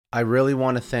I really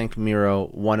want to thank Miro,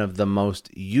 one of the most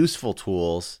useful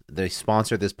tools. They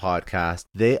sponsor this podcast.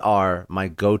 They are my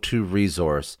go-to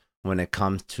resource when it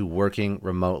comes to working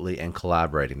remotely and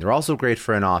collaborating. They're also great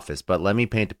for an office, but let me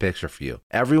paint a picture for you.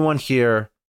 Everyone here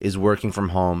is working from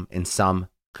home in some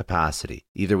capacity.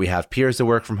 Either we have peers that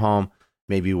work from home,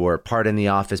 maybe we're part in the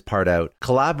office, part out.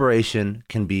 Collaboration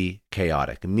can be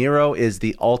chaotic. Miro is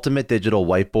the ultimate digital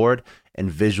whiteboard and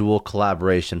visual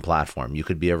collaboration platform. You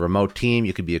could be a remote team,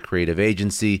 you could be a creative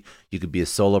agency, you could be a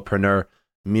solopreneur.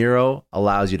 Miro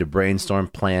allows you to brainstorm,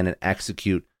 plan, and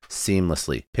execute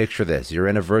seamlessly. Picture this. You're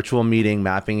in a virtual meeting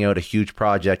mapping out a huge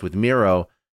project with Miro.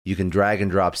 You can drag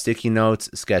and drop sticky notes,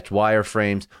 sketch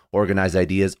wireframes, organize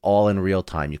ideas all in real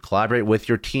time. You collaborate with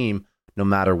your team no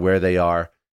matter where they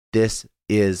are. This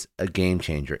is a game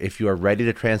changer. If you are ready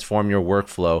to transform your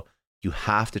workflow, you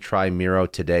have to try Miro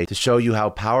today. To show you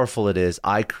how powerful it is,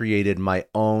 I created my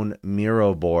own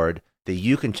Miro board that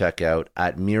you can check out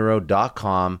at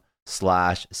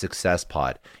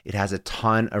miro.com/successpod. It has a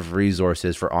ton of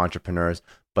resources for entrepreneurs,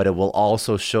 but it will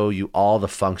also show you all the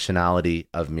functionality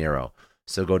of Miro.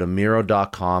 So go to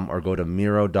miro.com or go to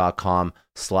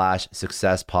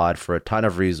miro.com/successpod for a ton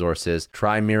of resources.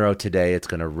 Try Miro today. It's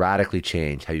going to radically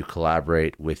change how you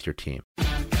collaborate with your team.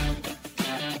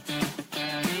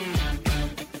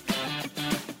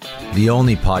 The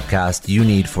only podcast you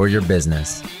need for your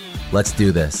business. Let's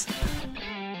do this.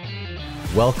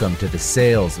 Welcome to the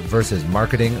Sales versus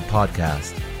Marketing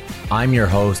Podcast. I'm your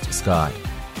host, Scott.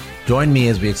 Join me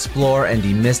as we explore and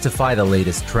demystify the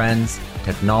latest trends,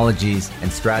 technologies, and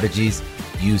strategies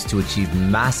used to achieve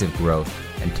massive growth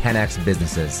and 10x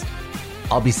businesses.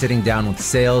 I'll be sitting down with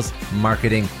sales,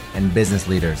 marketing, and business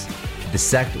leaders to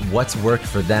dissect what's worked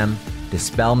for them,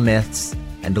 dispel myths,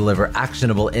 and deliver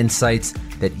actionable insights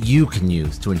that you can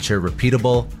use to ensure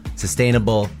repeatable,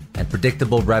 sustainable, and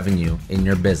predictable revenue in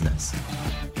your business.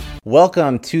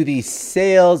 Welcome to the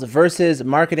Sales versus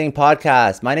Marketing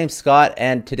Podcast. My name's Scott,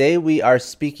 and today we are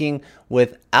speaking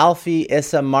with Alfie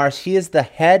Marsh. He is the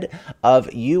head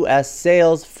of US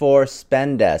sales for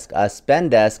Spendesk.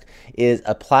 Spendesk is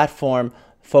a platform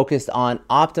focused on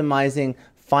optimizing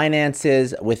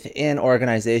finances within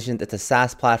organizations. It's a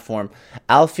SaaS platform.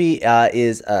 Alfie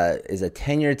is a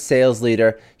tenured sales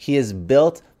leader. He has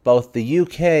built both the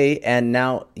UK and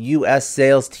now US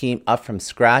sales team up from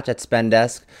scratch at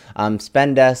Spendesk.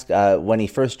 Spendesk, when he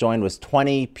first joined, was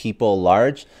 20 people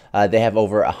large. They have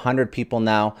over 100 people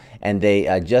now, and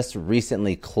they just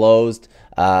recently closed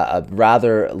a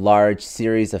rather large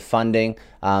series of funding.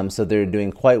 So they're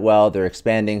doing quite well. They're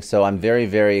expanding. So I'm very,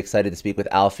 very excited to speak with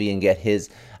Alfie and get his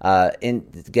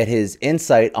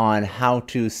insight on how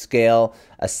to scale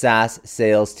a SaaS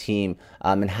sales team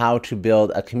and how to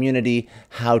build a community,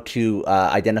 how to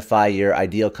identify your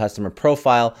ideal customer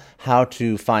profile, how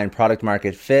to find product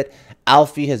market fit.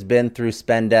 Alfie has been through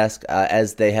Spendesk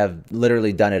as they have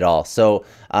literally done it all. So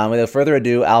without further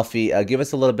ado, Alfie, give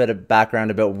us a little bit of background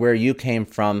about where you came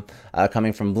from,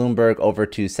 coming from Bloomberg over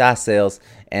to SaaS sales,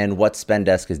 and what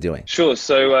Spendesk is doing. Sure.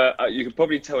 So you can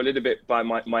probably tell a little bit by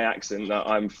my accent that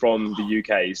I'm from the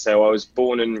UK. So I was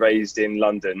born and raised in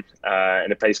London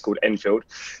in a place called Enfield.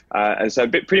 And so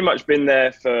I've pretty much been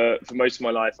there for most of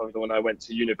my life, other than when I went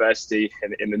to university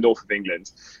in the north of England.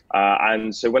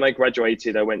 And so when I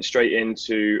graduated, I went straight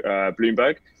into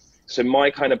Bloomberg. So my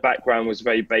kind of background was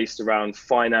very based around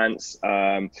finance.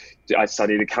 I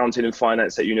studied accounting and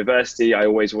finance at university. I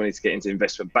always wanted to get into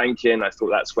investment banking. I thought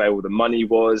that's where all the money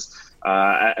was,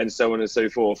 and so on and so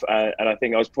forth. And I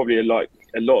think I was probably like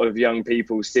a lot of young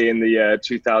people seeing the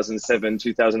 2007,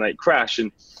 2008 crash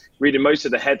and reading most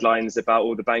of the headlines about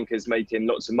all the bankers making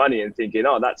lots of money and thinking,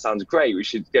 oh, that sounds great. We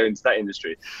should go into that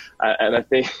industry. And I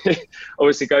think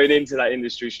obviously going into that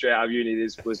industry straight out of uni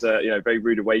was a very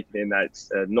rude awakening.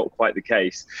 That's not quite the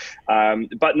case.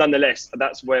 But nonetheless,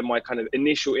 that's where my kind of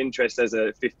initial interest as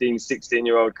a 15,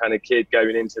 16-year-old kind of kid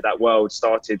going into that world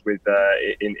started with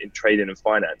in trading and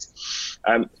finance.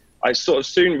 I sort of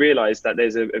soon realized that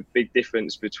there's a big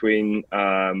difference between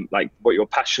like what you're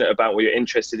passionate about, what you're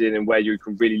interested in, and where you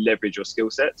can really leverage your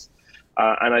skill sets.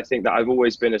 And I think that I've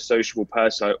always been a sociable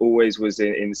person. I always was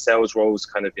in sales roles,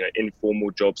 kind of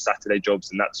informal jobs, Saturday jobs,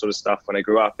 and that sort of stuff when I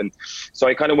grew up. And so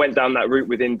I kind of went down that route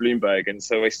within Bloomberg. And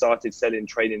so I started selling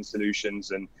trading solutions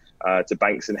and to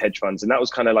banks and hedge funds. And that was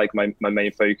kind of like my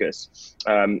main focus.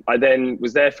 I then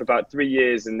was there for about 3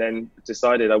 years and then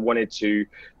decided I wanted to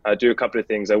do a couple of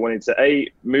things. I wanted to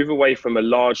move away from a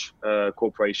large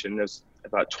corporation. There's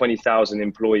about 20,000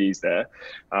 employees there.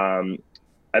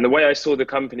 And the way I saw the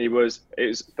company was, it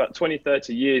was about 20,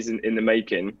 30 years in the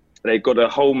making. they got a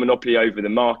whole monopoly over the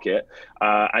market,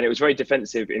 and it was very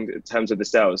defensive in terms of the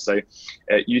sales. So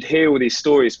you'd hear all these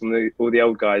stories from all the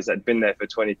old guys that had been there for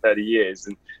 20, 30 years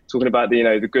and talking about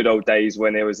the good old days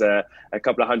when there was a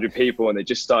couple of hundred people and they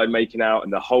just started making out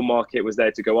and the whole market was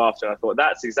there to go after. And I thought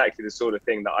that's exactly the sort of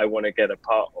thing that I want to get a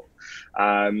part of.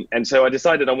 And so I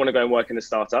decided I want to go and work in a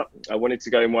startup. I wanted to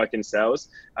go and work in sales.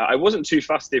 I wasn't too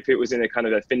fussed if it was in a kind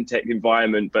of a fintech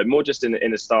environment, but more just in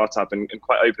a startup and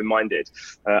quite open-minded.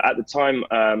 At the time,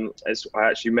 as I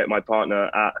actually met my partner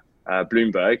at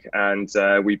Bloomberg, and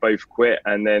we both quit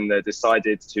and then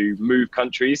decided to move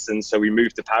countries. And so we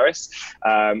moved to Paris,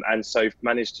 and so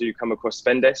managed to come across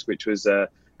Spendesk, which was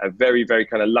a very, very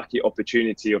kind of lucky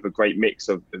opportunity of a great mix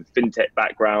of fintech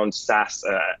background, SaaS,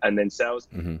 and then sales.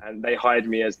 Mm-hmm. And they hired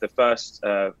me as the first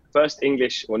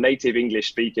English or native English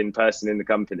speaking person in the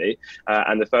company,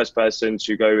 and the first person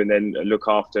to go and then look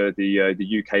after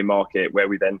the UK market, where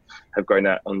we then have grown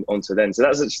that onto then. So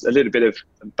that's just a little bit of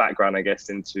background, I guess,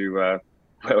 into where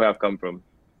I've come from.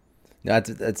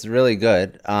 That's really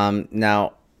good.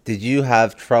 Now, did you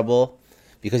have trouble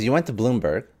because you went to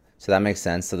Bloomberg? So that makes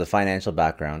sense. So the financial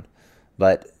background,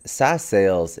 but SaaS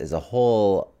sales is a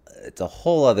whole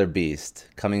other beast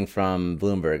coming from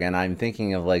Bloomberg. And I'm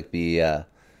thinking of like the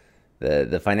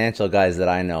financial guys that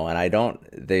I know, and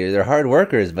they're hard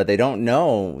workers, but they don't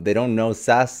know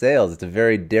SaaS sales. It's a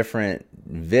very different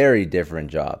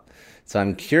job. So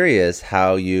I'm curious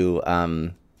how you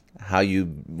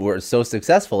were so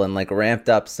successful and like ramped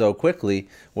up so quickly.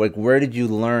 Like, where did you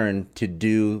learn to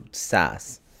do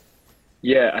SaaS?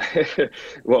 Yeah,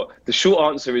 well, the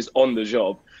short answer is on the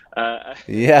job.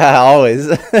 Yeah, always.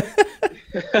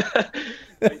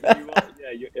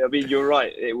 You're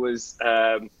right. It was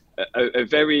a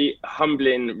very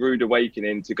humbling, rude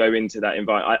awakening to go into that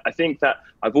environment. I think that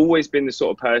I've always been the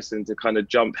sort of person to kind of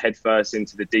jump headfirst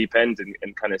into the deep end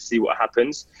and kind of see what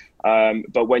happens.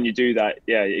 But when you do that,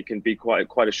 yeah, it can be quite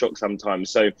a shock sometimes.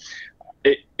 So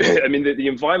the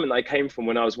environment I came from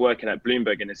when I was working at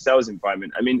Bloomberg in a sales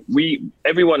environment,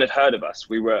 everyone had heard of us.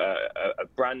 We were a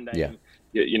brand name. Yeah.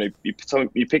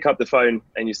 You pick up the phone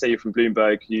and you say you're from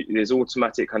Bloomberg, there's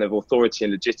automatic kind of authority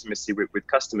and legitimacy with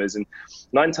customers. And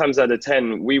 9 times out of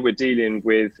 10, we were dealing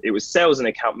with, it was sales and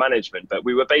account management, but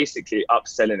we were basically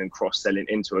upselling and cross-selling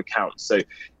into accounts. So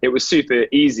it was super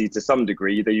easy to some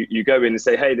degree. You go in and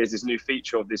say, hey, there's this new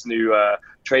feature of this new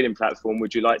trading platform.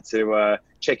 Would you like to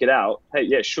check it out? Hey,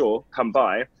 yeah, sure, come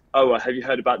by. Oh, have you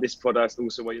heard about this product?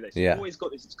 Also, what are you there? So you've always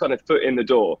got this kind of foot in the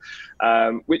door,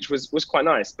 which was quite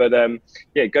nice. But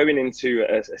going into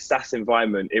a SaaS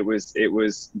environment, it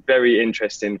was very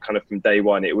interesting kind of from day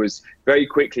one. It was very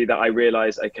quickly that I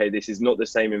realized, okay, this is not the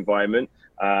same environment.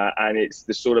 And it's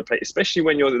the sort of place, especially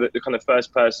when you're the kind of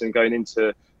first person going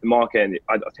into the market. And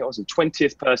I think I was the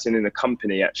 20th person in the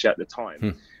company actually at the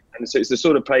time. And so it's the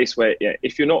sort of place where,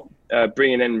 if you're not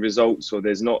bringing in results or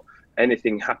there's not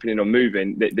anything happening or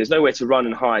moving, there's nowhere to run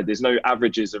and hide. There's no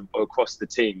averages across the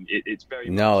team. It's very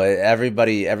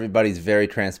everybody's very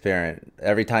transparent.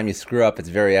 Every time you screw up, it's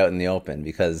very out in the open.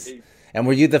 And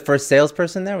were you the first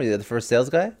salesperson there? Were you the first sales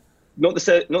guy? Not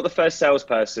the first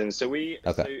salesperson. So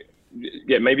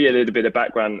maybe a little bit of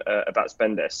background about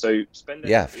Spendesk. So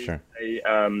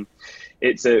Spendesk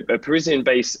it's a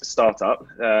Parisian-based startup.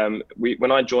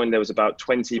 When I joined, there was about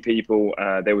 20 people.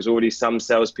 There was already some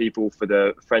salespeople for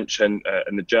the French and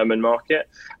the German market,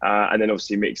 and then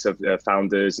obviously a mix of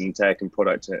founders and tech and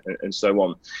product and so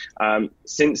on.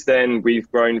 Since then, we've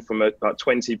grown from about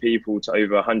 20 people to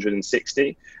over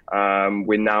 160.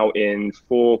 We're now in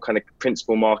 4 kind of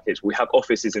principal markets. We have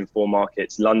offices in 4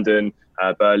 markets: London,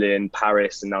 Berlin,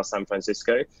 Paris, and now San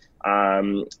Francisco.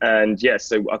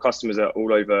 So our customers are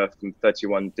all over from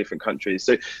 31 different countries.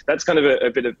 So that's kind of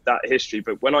a bit of that history.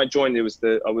 But when I joined, there was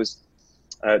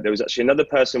actually another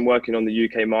person working on the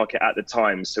UK market at the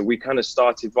time. So we kind of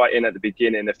started right in at the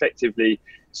beginning, effectively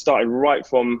started right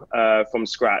from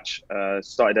scratch,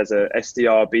 started as a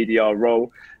SDR, BDR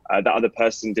role. That other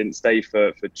person didn't stay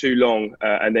for too long,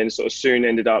 and then sort of soon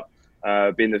ended up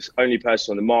being the only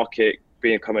person on the market,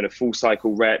 becoming a full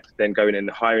cycle rep, then going in and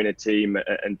hiring a team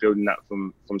and building that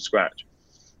from scratch.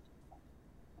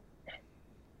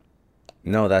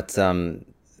 No, that's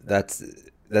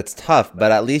tough,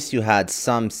 but at least you had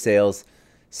some sales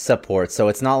support. So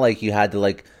it's not like you had to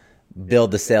like build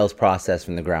the sales process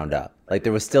from the ground up. Like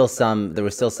there was still some,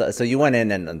 so you went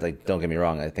in and like, don't get me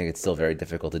wrong, I think it's still very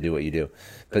difficult to do what you do,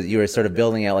 but you were sort of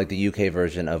building out like the UK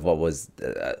version of what was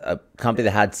a company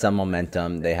that had some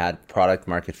momentum. They had product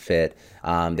market fit.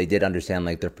 They did understand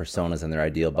like their personas and their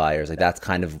ideal buyers. Like that's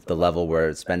kind of the level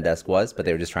where Spendesk was, but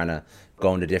they were just trying to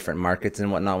go into different markets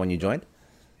and whatnot when you joined.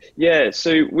 Yeah,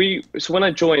 so when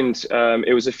I joined,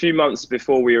 it was a few months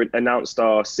before we announced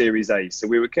our Series A. So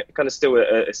we were kind of still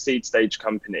a seed stage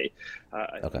company.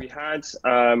 Okay. We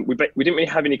didn't really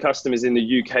have any customers in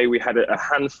the UK. We had a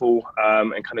handful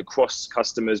and kind of cross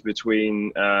customers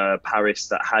between Paris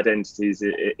that had entities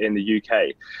in the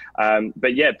UK.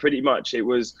 But yeah, pretty much it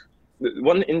was.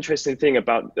 One interesting thing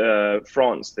about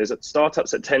France, there's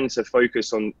startups that tend to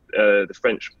focus on the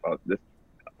French,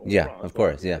 Yeah, France, of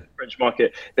course. the Yeah. French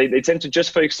market. They tend to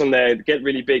just focus on there, get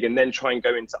really big, and then try and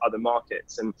go into other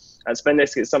markets. And at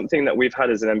Spendesk, it's something that we've had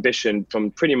as an ambition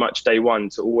from pretty much day one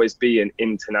to always be an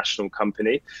international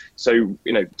company. So,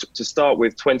 to start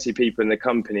with 20 people in the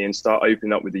company and start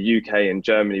opening up with the UK and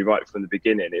Germany right from the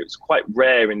beginning, it was quite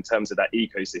rare in terms of that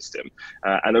ecosystem.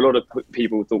 And a lot of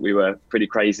people thought we were pretty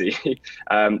crazy.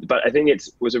 But I think it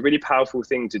was a really powerful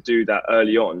thing to do that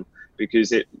early on,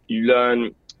 because you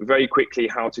learn very quickly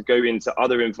how to go into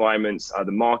other environments,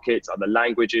 other markets, other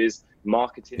languages,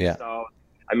 marketing Yeah. style.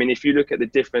 I mean, if you look at the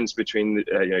difference between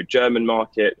the German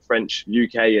market, French,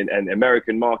 UK, and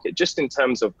American market, just in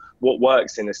terms of what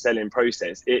works in a selling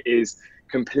process, it is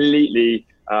completely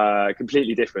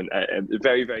different.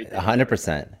 Very, very different.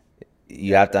 100%.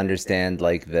 You have to understand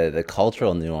like the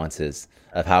cultural nuances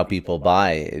of how people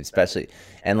buy, especially,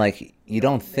 and like you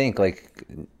don't think like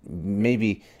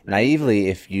maybe naively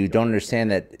if you don't understand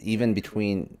that even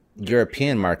between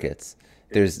European markets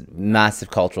there's massive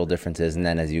cultural differences, and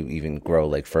then as you even grow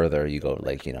like further, you go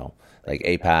like like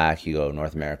APAC, you go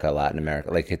North America, Latin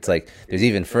America, like it's like there's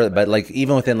even further, but like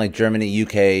even within like Germany,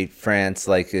 UK, France,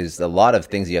 like there's a lot of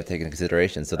things you have to take into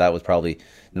consideration. So that was probably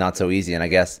not so easy, and I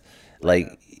guess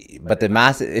like but the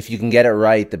massive, if you can get it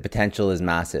right, the potential is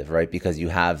massive, right? Because you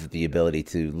have the ability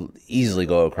to easily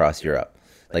go across Europe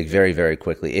like very, very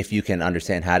quickly if you can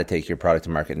understand how to take your product to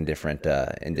market in different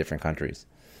countries.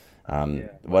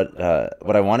 What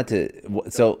I wanted to,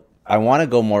 so I want to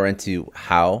go more into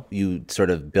how you sort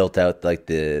of built out like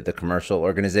the commercial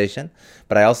organization,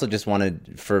 but I also just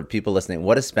wanted for people listening,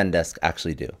 what does Spendesk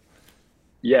actually do?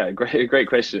 Yeah, great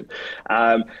question.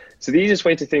 So the easiest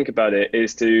way to think about it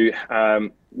is to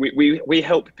we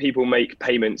help people make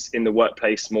payments in the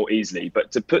workplace more easily.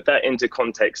 But to put that into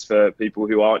context for people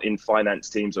who aren't in finance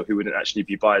teams or who wouldn't actually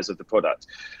be buyers of the product,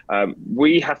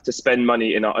 we have to spend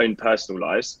money in our own personal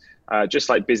lives. Just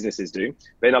like businesses do.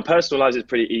 But in our personal lives, it's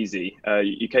pretty easy.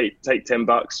 You take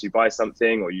 $10, you buy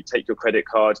something, or you take your credit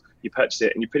card, you purchase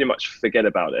it, and you pretty much forget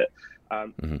about it.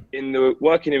 In the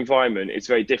working environment, it's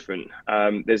very different.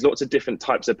 There's lots of different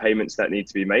types of payments that need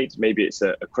to be made. Maybe it's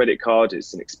a credit card,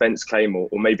 it's an expense claim, or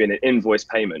maybe an invoice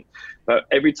payment. But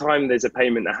every time there's a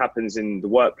payment that happens in the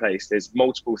workplace, there's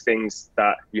multiple things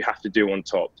that you have to do on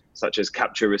top, such as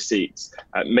capture receipts,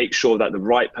 make sure that the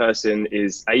right person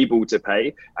is able to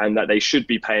pay and that they should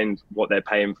be paying what they're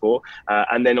paying for.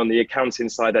 And then on the accounting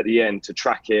side at the end, to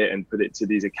track it and put it to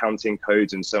these accounting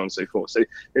codes and so on and so forth. So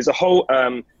there's a whole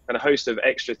kind of host of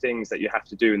extra things that you have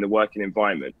to do in the working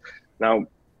environment. Now,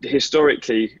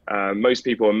 historically, most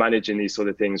people are managing these sort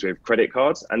of things with credit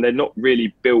cards, and they're not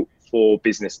really built for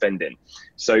business spending.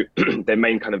 So their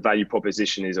main kind of value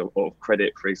proposition is of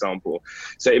credit, for example.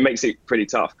 So it makes it pretty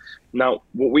tough. Now,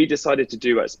 what we decided to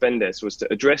do at Spendesk was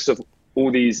to address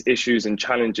all these issues and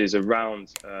challenges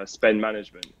around spend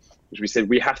management, which we said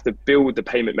we have to build the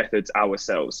payment methods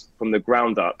ourselves from the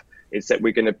ground up. It's that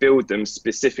we're going to build them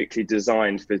specifically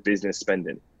designed for business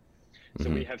spending. So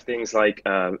we have things like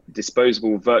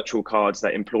disposable virtual cards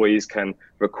that employees can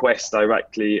request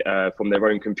directly from their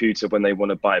own computer when they want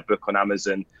to buy a book on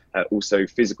Amazon. Also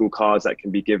physical cards that can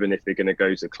be given if they're going to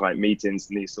go to client meetings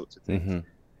and these sorts of things.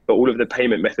 But all of the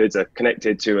payment methods are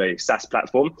connected to a SaaS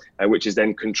platform, which is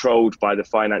then controlled by the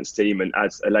finance team and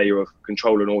adds a layer of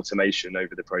control and automation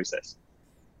over the process.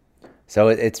 So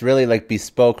it's really like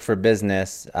bespoke for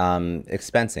business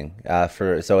expensing.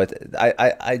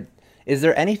 Is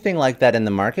there anything like that in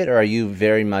the market, or are you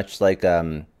very much like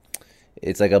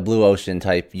it's like a blue ocean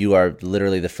type? You are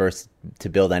literally the first to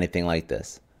build anything like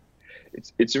this.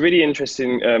 It's a really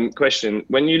interesting question.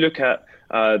 When you look at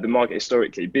the market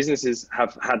historically, businesses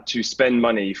have had to spend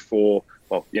money for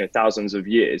thousands of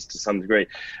years to some degree.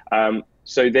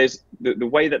 So there's the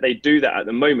way that they do that at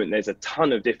the moment, there's a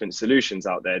ton of different solutions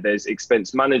out there. There's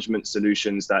expense management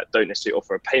solutions that don't necessarily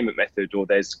offer a payment method, or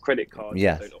there's credit cards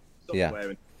that don't offer software.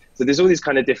 Yeah. So there's all these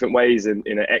kind of different ways in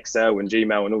Excel and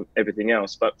Gmail and everything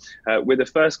else. But we're the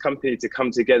first company to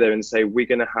come together and say we're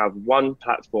going to have one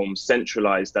platform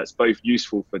centralized that's both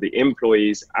useful for the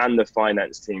employees and the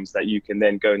finance teams, that you can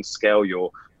then go and scale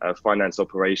your finance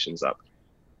operations up.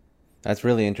 That's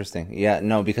really interesting. Yeah,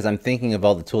 no, because I'm thinking of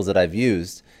all the tools that I've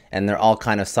used, and they're all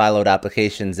kind of siloed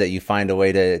applications that you find a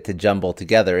way to jumble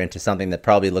together into something that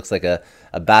probably looks like a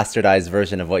bastardized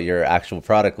version of what your actual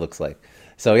product looks like.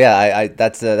 So yeah,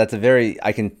 that's a very,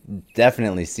 I can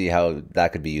definitely see how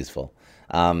that could be useful.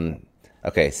 Um,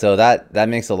 okay, so that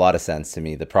makes a lot of sense to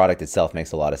me. The product itself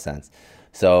makes a lot of sense.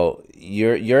 So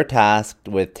you're tasked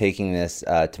with taking this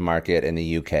to market in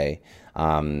the UK,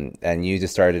 and you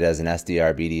just started as an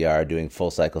SDR, BDR, doing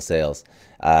full cycle sales.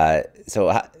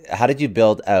 So how did you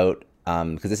build out?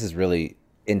 Because this is really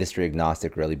industry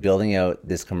agnostic, really building out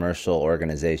this commercial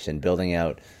organization, building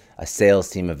out a sales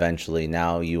team. Eventually,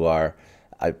 now you are.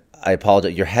 I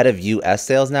apologize. You're head of US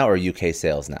sales now or UK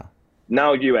sales now?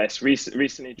 Now US,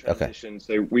 recently Okay. transitioned.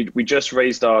 So we just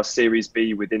raised our Series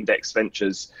B with Index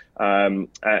Ventures, and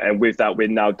with that, we're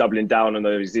now doubling down on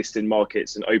those existing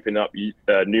markets and opening up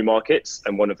new markets.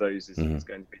 And one of those is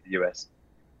going to be the US.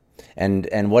 And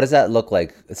what does that look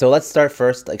like? So let's start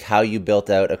first, like how you built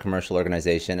out a commercial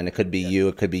organization, and it could be Yeah. you,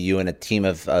 it could be you and a team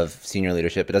of senior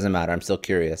leadership. It doesn't matter. I'm still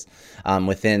curious.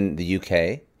 Within the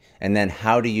UK, and then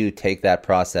how do you take that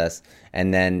process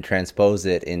and then transpose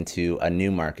it into a new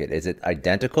market? Is it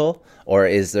identical, or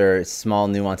is there small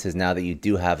nuances now that you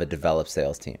do have a developed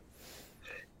sales team?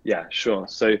 Yeah, sure.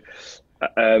 So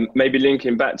maybe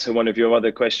linking back to one of your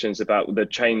other questions about the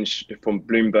change from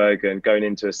Bloomberg and going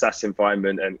into a SaaS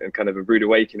environment and kind of a rude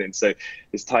awakening. So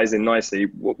this ties in nicely.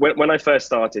 When I first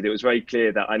started, it was very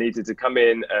clear that I needed to come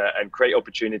in and create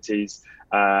opportunities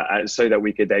and so that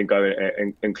we could then go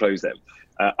and close them.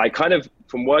 I kind of,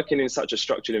 from working in such a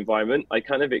structured environment, I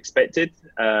kind of expected,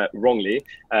 wrongly,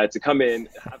 to come in,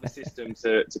 have a system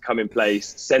to come in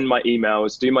place, send my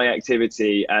emails, do my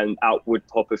activity, and out would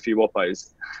pop a few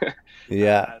oppos.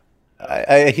 Yeah, Um,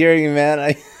 I hear you,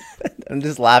 man. I'm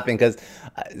just laughing because,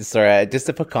 sorry, just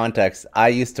to put context, I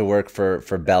used to work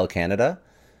for Bell Canada,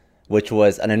 which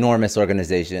was an enormous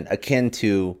organization akin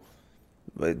to,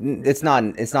 it's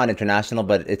not international,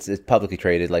 but it's publicly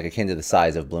traded, like akin to the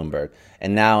size of Bloomberg.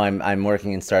 And now I'm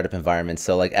working in startup environments,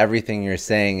 so like everything you're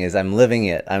saying is I'm living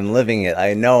it. I'm living it.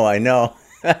 I know.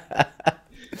 oh,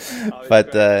 it's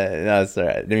But great. no, sorry,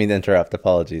 I didn't mean to interrupt.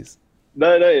 Apologies.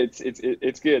 No,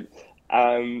 it's good.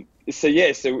 So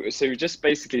yeah, so we just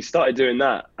basically started doing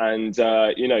that, and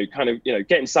kind of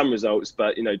getting some results,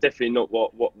 but definitely not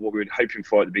what we were hoping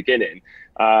for at the beginning.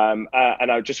 And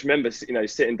I just remember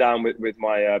sitting down with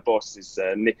my boss, is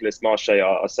Nicholas Marsh,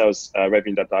 our sales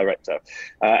revenue director,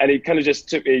 and he kind of just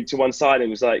took me to one side and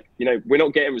was like, we're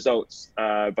not getting results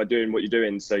by doing what you're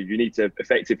doing, so you need to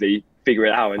effectively figure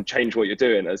it out and change what you're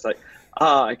doing. I was like,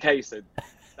 okay, so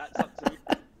that's up to me.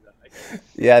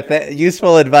 Yeah, So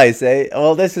useful advice, eh?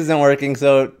 Well, this isn't working,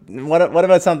 so what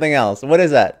about something else? What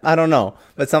is that? I don't know,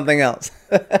 but something else.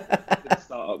 to the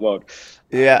startup world.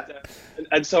 Yeah.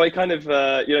 And so I kind of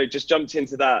just jumped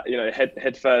into that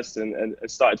head first and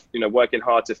started working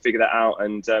hard to figure that out.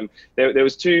 And there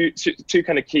was two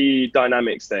kind of key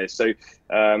dynamics there. So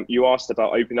you asked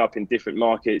about opening up in different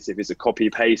markets, if it's a copy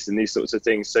paste and these sorts of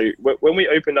things. So when we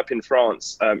opened up in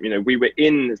France, we were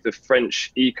in the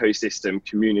French ecosystem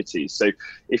community. So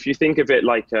if you think of it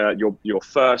like your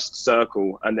first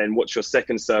circle, and then what's your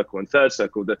second circle and third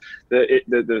circle,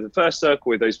 the first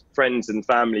circle with those friends and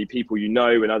family, people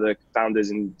and other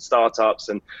founders in startups,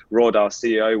 and Rod, our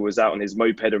CEO, was out on his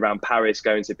moped around Paris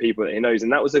going to people that he knows,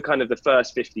 and that was the kind of the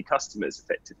first 50 customers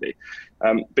effectively.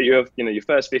 But your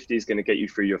first 50 is going to get you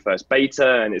through your first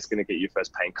beta, and it's going to get you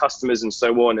first paying customers and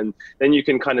so on, and then you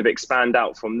can kind of expand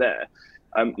out from there.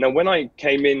 Now, when I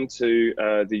came into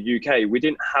the UK, we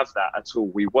didn't have that at all.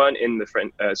 We weren't in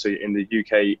in the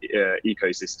UK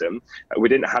ecosystem. We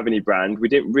didn't have any brand. We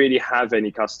didn't really have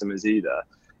any customers either.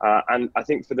 And I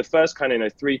think for the first kind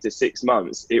of 3 to 6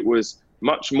 months, it was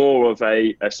much more of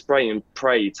a spray and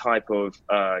pray type of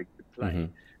play. Hmm.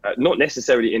 Not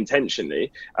necessarily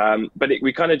intentionally, but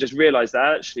we kind of just realized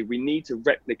that actually we need to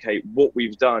replicate what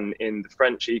we've done in the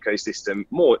French ecosystem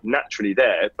more naturally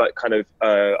there, but kind of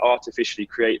artificially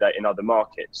create that in other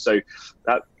markets. So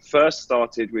that first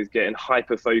started with getting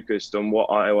hyper focused on what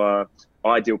our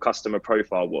ideal customer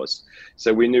profile was.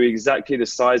 So we knew exactly the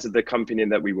size of the company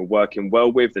that we were working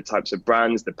well with, the types of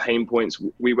brands, the pain points.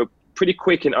 We were pretty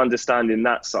quick in understanding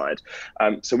that side.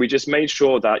 So we just made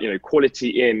sure that,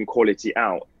 quality in, quality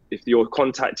out. If you're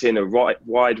contacting a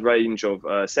wide range of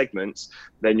segments,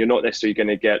 then you're not necessarily going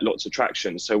to get lots of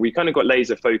traction. So we kind of got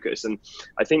laser focused. And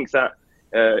I think that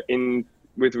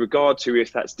with regard to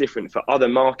if that's different for other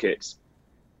markets,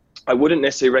 I wouldn't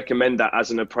necessarily recommend that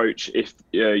as an approach if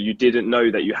you didn't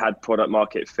know that you had product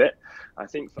market fit. I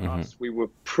think for us, we were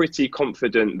pretty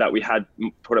confident that we had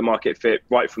product market fit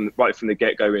right from the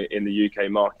get-go in the UK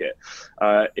market.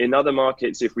 In other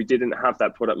markets, if we didn't have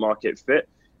that product market fit,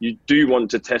 you do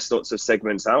want to test lots of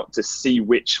segments out to see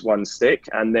which ones stick,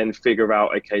 and then figure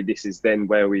out, okay, this is then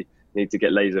where we need to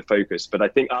get laser focused. But I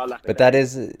think our lack of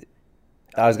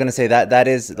I was going to say that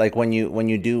is like when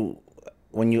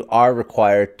you are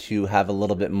required to have a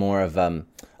little bit more of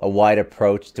a wide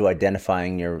approach to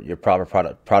identifying your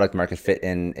proper product market fit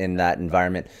in that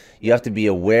environment, you have to be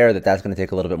aware that that's going to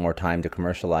take a little bit more time to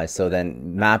commercialize. So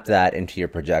then map that into your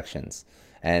projections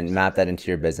and map that into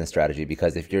your business strategy,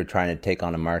 because if you're trying to take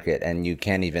on a market and you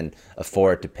can't even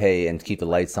afford to pay and keep the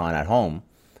lights on at home,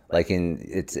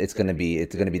 it's going to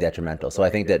be detrimental. So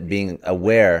I think that being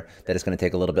aware that it's going to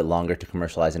take a little bit longer to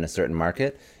commercialize in a certain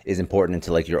market is important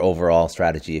into like your overall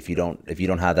strategy. If you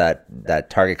don't have that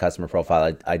target customer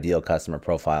profile, ideal customer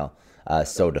profile,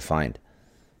 so defined.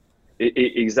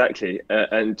 Exactly,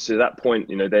 and to that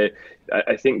point,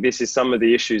 I think this is some of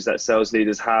the issues that sales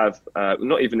leaders have.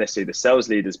 Not even necessarily the sales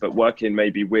leaders, but working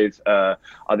maybe with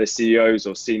other CEOs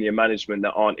or senior management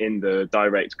that aren't in the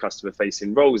direct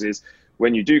customer-facing roles is,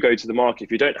 when you do go to the market,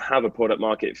 if you don't have a product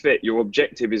market fit, your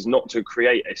objective is not to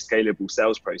create a scalable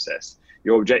sales process.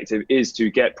 Your objective is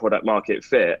to get product market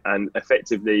fit, and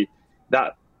effectively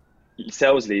that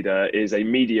sales leader is a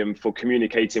medium for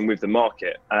communicating with the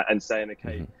market and saying,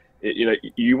 okay,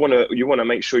 you want to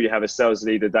make sure you have a sales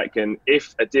leader that can,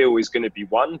 if a deal is going to be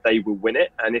won, they will win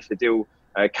it, and if a deal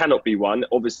cannot be won,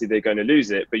 obviously they're going to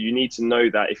lose it. But you need to know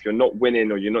that if you're not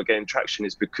winning or you're not getting traction,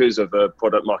 it's because of a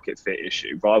product market fit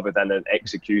issue rather than an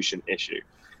execution issue.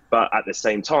 But at the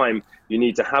same time, you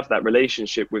need to have that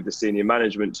relationship with the senior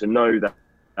management to know that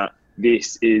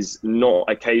this is not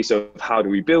a case of how do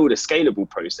we build a scalable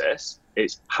process.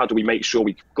 It's how do we make sure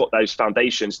we've got those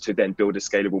foundations to then build a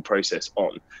scalable process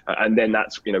on. And then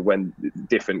that's, when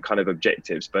different kind of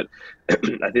objectives. But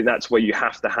I think that's where you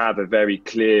have to have a very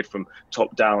clear from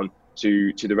top down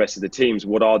to the rest of the teams,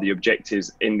 what are the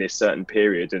objectives in this certain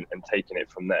period, and taking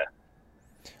it from there.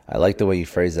 I like the way you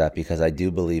phrase that, because I do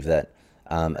believe that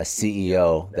a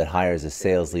CEO that hires a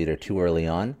sales leader too early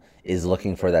on is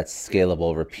looking for that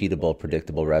scalable, repeatable,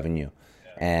 predictable revenue.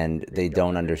 And they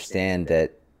don't understand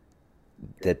that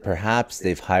perhaps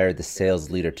they've hired the sales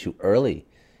leader too early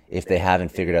if they haven't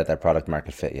figured out that product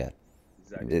market fit yet.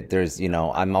 Exactly. There's,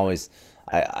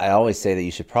 I always say that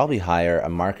you should probably hire a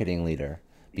marketing leader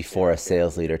before a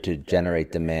sales leader to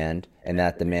generate demand, and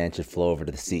that demand should flow over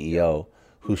to the CEO,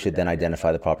 who should then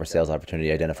identify the proper sales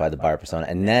opportunity, identify the buyer persona.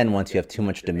 And then once you have too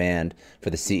much demand for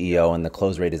the CEO and the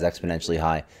close rate is exponentially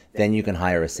high, then you can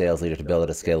hire a sales leader to build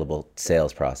a scalable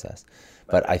sales process.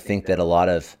 But I think that a lot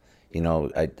of,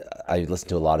 I listen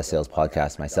to a lot of sales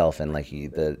podcasts myself, and like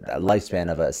the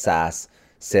lifespan of a SaaS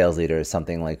sales leader is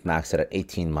something like maxed at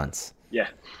 18 months. Yeah.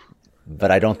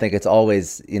 But I don't think it's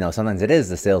always, sometimes it is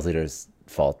the sales leader's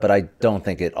fault, but I don't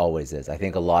think it always is. I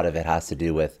think a lot of it has to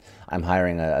do with, I'm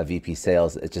hiring a VP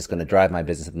sales, it's just going to drive my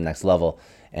business to the next level,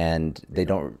 and the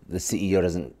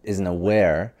CEO isn't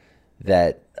aware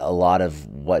that a lot of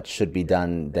what should be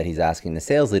done that he's asking the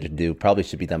sales leader to do probably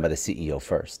should be done by the CEO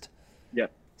first. Yeah.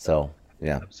 So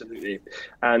yeah, absolutely.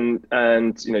 And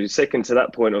second to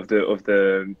that point of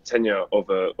the tenure of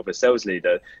a sales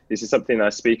leader, this is something I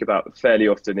speak about fairly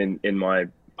often in my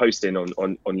posting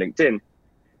on LinkedIn.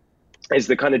 Is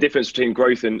the kind of difference between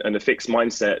growth and a fixed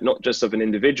mindset, not just of an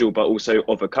individual, but also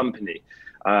of a company.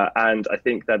 And I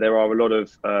think that there are a lot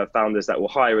of founders that will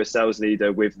hire a sales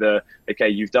leader with okay,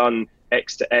 you've done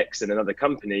X to X in another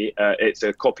company. It's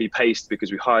a copy paste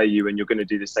because we hire you and you're going to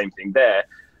do the same thing there.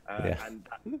 And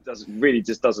that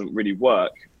doesn't really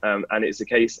work. And it's a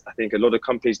case, I think a lot of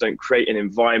companies don't create an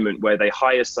environment where they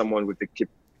hire someone with the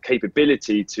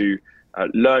capability to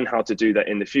learn how to do that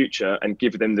in the future and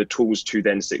give them the tools to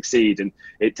then succeed. And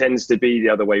it tends to be the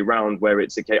other way around, where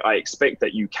it's, okay, I expect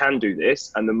that you can do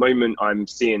this, and the moment I'm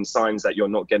seeing signs that you're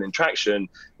not getting traction,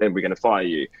 then we're going to fire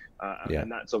you.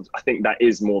 And that's, I think that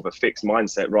is more of a fixed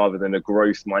mindset rather than a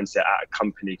growth mindset at a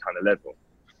company kind of level.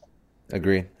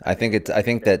 Agree. I think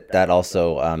that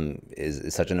also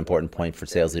is such an important point for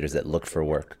sales leaders that look for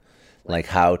work. Like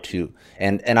how to,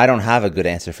 and I don't have a good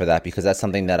answer for that, because that's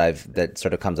something that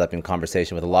sort of comes up in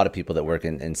conversation with a lot of people that work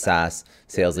in SaaS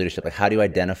sales leadership. Like, how do you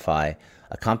identify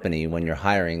a company when you're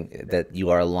hiring that you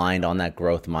are aligned on that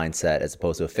growth mindset as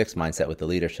opposed to a fixed mindset with the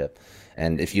leadership?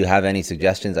 And if you have any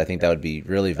suggestions, I think that would be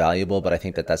really valuable. But I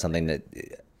think that that's something that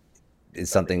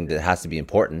is something that has to be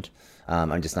important.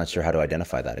 I'm just not sure how to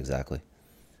identify that exactly.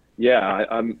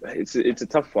 Yeah, it's a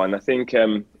tough one. I think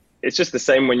it's just the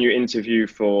same when you interview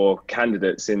for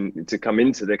candidates to come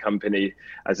into the company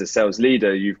as a sales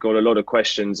leader. You've got a lot of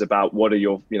questions about what are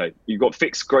your, you've got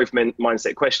fixed growth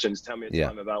mindset questions. Tell me a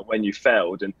time about when you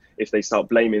failed. And if they start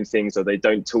blaming things or they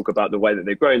don't talk about the way that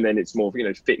they've grown, then it's more,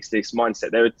 fix this mindset.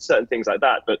 There are certain things like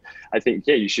that. But I think,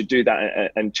 you should do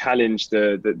that and challenge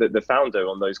the founder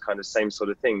on those kind of same sort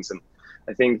of things. And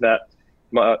I think that,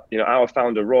 our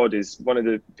founder Rod is one of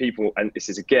the people, and this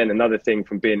is again another thing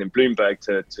from being in Bloomberg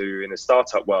to in a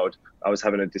startup world. I was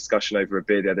having a discussion over a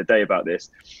beer the other day about this.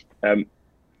 At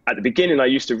the beginning, I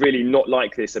used to really not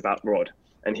like this about Rod,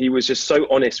 and he was just so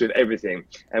honest with everything.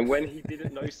 And when he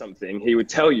didn't know something, he would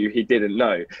tell you he didn't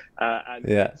know.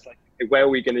 It's like, where are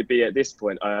we going to be at this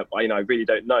point? I really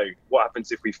don't know. What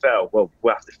happens if we fail? Well,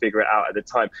 we'll have to figure it out at the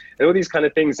time. And all these kind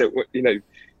of things that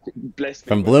bless me.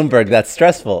 From Bloomberg, that's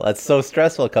stressful. That's so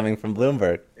stressful coming from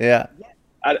Bloomberg. Yeah.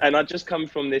 And I just come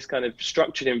from this kind of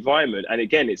structured environment. And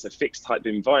again, it's a fixed type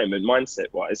environment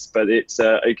mindset wise, but it's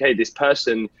okay, this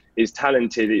person is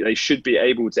talented. They should be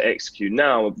able to execute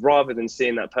now, rather than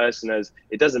seeing that person as,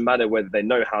 it doesn't matter whether they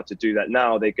know how to do that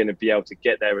now, they're going to be able to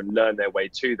get there and learn their way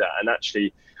to that. And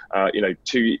actually,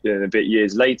 2 and a bit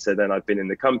years later than I've been in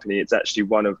the company, it's actually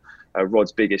one of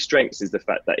Rod's biggest strengths is the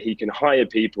fact that he can hire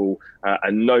people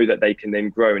and know that they can then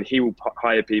grow, and he will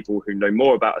hire people who know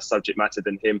more about a subject matter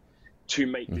than him to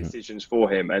make decisions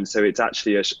for him. And so it's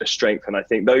actually a strength. And I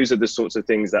think those are the sorts of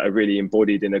things that are really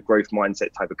embodied in a growth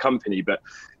mindset type of company. But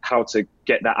how to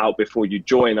get that out before you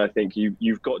join, I think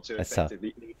you've got to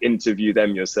effectively interview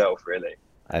them yourself, really.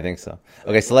 I think so.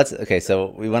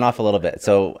 So we went off a little bit.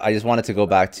 So I just wanted to go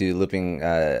back to looping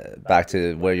back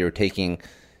to where you're taking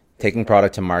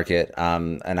product to market.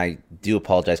 And I do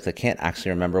apologize because I can't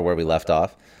actually remember where we left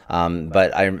off.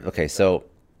 So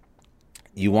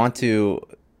you want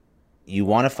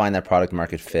to find that product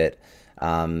market fit.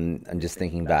 I'm just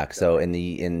thinking back. So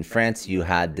in France, you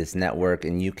had this network.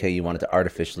 In UK, you wanted to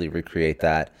artificially recreate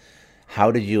that. How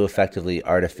did you effectively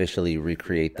artificially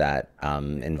recreate that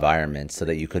environment so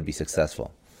that you could be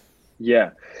successful?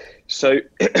 Yeah. So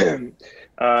the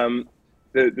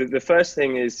first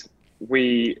thing is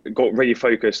we got really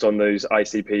focused on those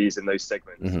ICPs and those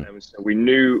segments. And so we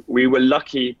knew we were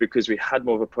lucky because we had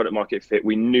more of a product market fit.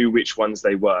 We knew which ones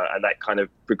they were, and that kind of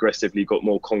progressively got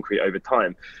more concrete over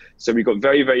time. So we got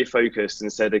very, very focused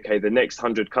and said, okay, the next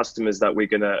 100 customers that we're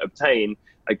going to obtain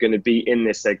are going to be in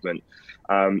this segment.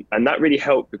 And that really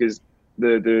helped because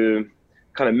the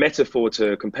kind of metaphor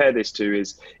to compare this to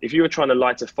is if you were trying to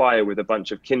light a fire with a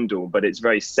bunch of Kindle, but it's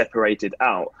very separated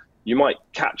out, you might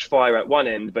catch fire at one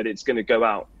end, but it's going to go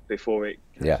out before it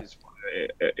catches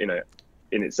fire,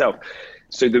 in itself.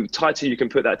 So the tighter you can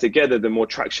put that together, the more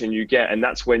traction you get. And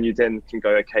that's when you then can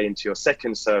go, okay, into your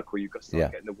second circle, you've got to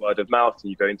start getting the word of mouth and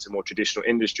you go into more traditional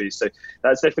industries. So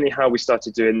that's definitely how we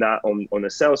started doing that on the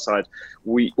sales side.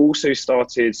 We also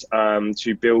started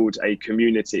to build a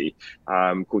community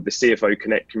called the CFO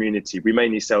Connect community. We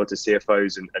mainly sell to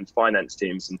CFOs and finance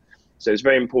teams. And so it's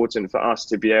very important for us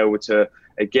to be able to,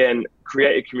 again,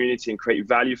 create a community and create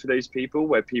value for those people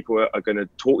where people are going to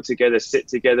talk together, sit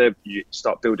together, you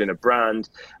start building a brand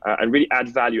and really add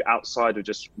value outside of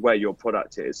just where your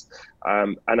product is.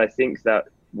 And I think that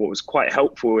what was quite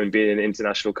helpful in being an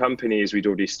international company is we'd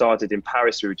already started in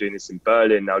Paris. We were doing this in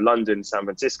Berlin, now London, San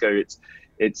Francisco.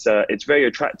 It's very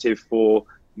attractive for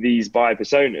these buyer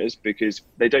personas because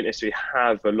they don't necessarily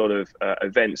have a lot of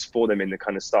events for them in the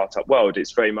kind of startup world.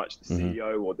 It's very much the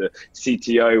CEO or the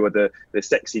CTO or the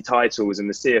sexy titles, and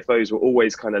the CFOs were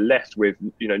always kind of left with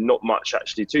not much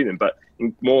actually to them, but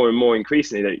more and more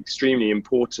increasingly they're extremely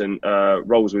important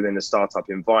roles within the startup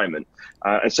environment.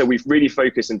 And so we've really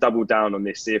focused and doubled down on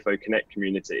this CFO Connect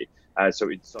community. It's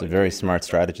a very smart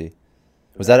strategy.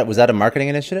 Was that a marketing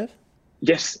initiative?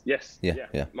 Yes.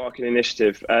 Marketing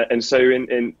initiative. And so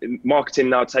in marketing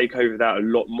now take over that a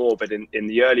lot more. But in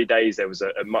the early days, there was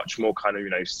a much more kind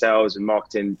of, sales and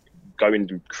marketing going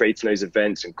and creating those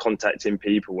events and contacting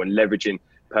people and leveraging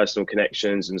personal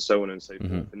connections and so on and so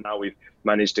forth. And now we've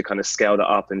managed to kind of scale that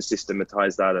up and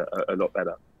systematize that a lot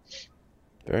better.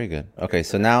 Very good. Okay,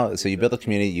 so you build a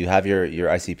community, you have your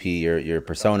ICP, your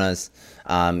personas,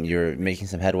 you're making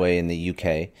some headway in the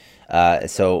UK.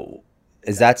 So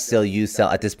is that still you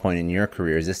sell at this point in your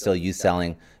career? Is this still you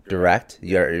selling direct?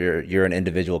 You're an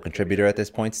individual contributor at this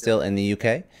point still in the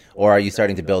UK? Or are you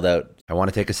starting to build out? I want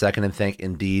to take a second and thank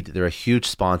Indeed. They're a huge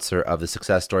sponsor of the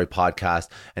Success Story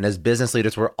podcast. And as business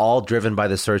leaders, we're all driven by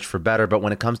the search for better. But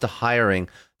when it comes to hiring,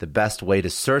 the best way to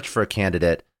search for a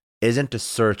candidate isn't to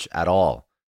search at all.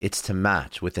 It's to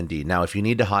match with Indeed. Now, if you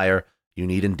need to hire, you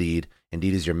need Indeed.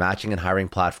 Indeed is your matching and hiring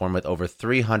platform with over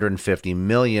 350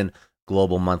 million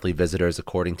global monthly visitors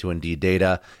according to Indeed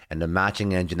data, and a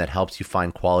matching engine that helps you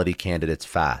find quality candidates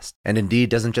fast. And Indeed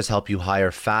doesn't just help you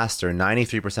hire faster.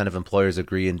 93% of employers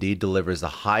agree Indeed delivers the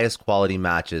highest quality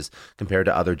matches compared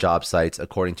to other job sites,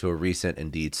 according to a recent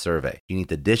Indeed survey. You need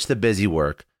to ditch the busy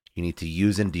work. You need to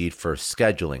use Indeed for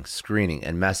scheduling, screening,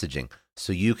 and messaging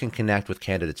so you can connect with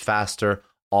candidates faster.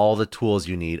 All the tools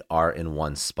you need are in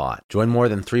one spot. Join more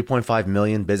than 3.5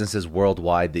 million businesses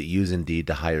worldwide that use Indeed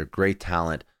to hire great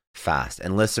talent fast.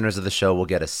 And listeners of the show will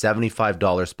get a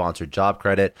 $75 sponsored job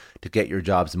credit to get your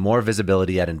jobs more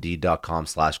visibility at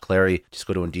Indeed.com/Clary. Just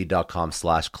go to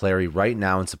Indeed.com/Clary right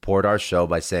now and support our show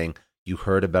by saying you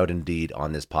heard about Indeed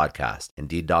on this podcast.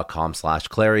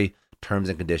 Indeed.com/Clary. Terms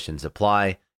and conditions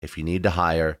apply. If you need to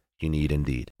hire, you need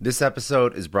Indeed. This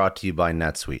episode is brought to you by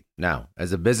NetSuite. Now,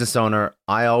 as a business owner,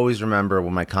 I always remember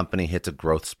when my company hits a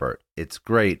growth spurt. It's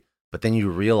great, but then you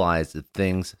realize that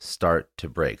things start to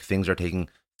break. Things are taking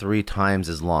 3 times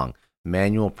as long.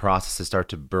 Manual processes start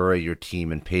to bury your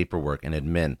team in paperwork and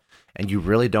admin, and you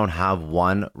really don't have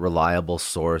one reliable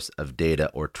source of data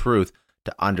or truth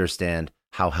to understand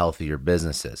how healthy your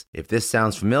business is. If this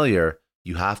sounds familiar,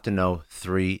 you have to know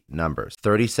 3 numbers.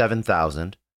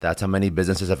 37,000, that's how many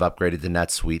businesses have upgraded to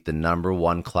NetSuite, the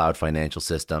 #1 cloud financial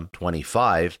system.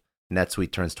 25,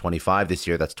 NetSuite turns 25 this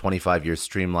year. That's 25 years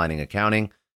streamlining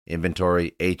accounting,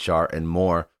 inventory, HR, and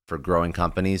more for growing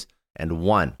companies. And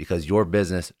 1, because your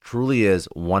business truly is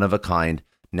one of a kind,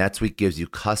 NetSuite gives you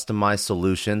customized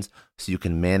solutions so you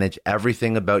can manage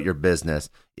everything about your business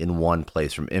in one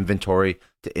place, from inventory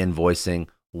to invoicing,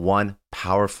 one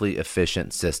powerfully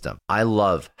efficient system. I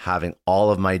love having all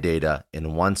of my data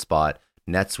in one spot.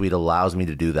 NetSuite allows me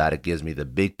to do that. It gives me the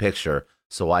big picture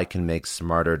so I can make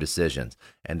smarter decisions.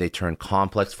 And they turn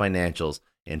complex financials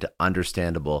into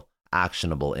understandable,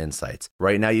 actionable insights.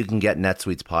 Right now, you can get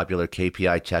NetSuite's popular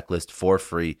KPI checklist for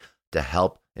free to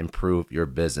help improve your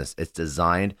business. It's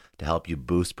designed to help you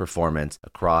boost performance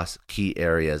across key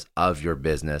areas of your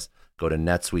business. Go to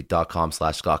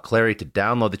netsuite.com/ScottClary to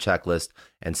download the checklist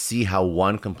and see how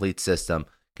one complete system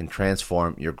can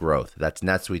transform your growth. That's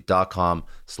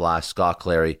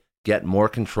netsuite.com/ScottClary. Get more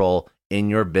control in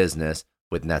your business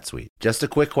with NetSuite. Just a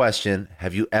quick question.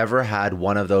 Have you ever had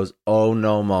one of those oh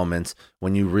no moments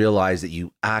when you realize that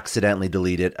you accidentally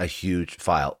deleted a huge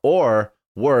file? Or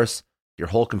worse, your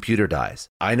whole computer dies.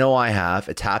 I know I have.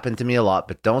 It's happened to me a lot,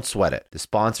 but don't sweat it. The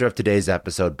sponsor of today's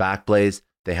episode, Backblaze,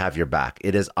 they have your back.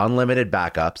 It is unlimited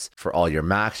backups for all your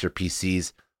Macs, your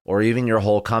PCs, or even your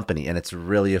whole company, and it's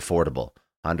really affordable,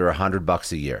 under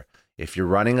 $100 a year. If you're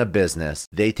running a business,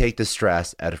 they take the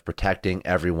stress out of protecting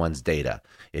everyone's data.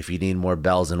 If you need more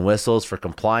bells and whistles for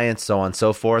compliance, so on and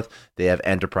so forth, they have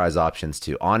enterprise options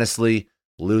too. Honestly,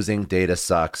 losing data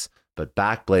sucks, but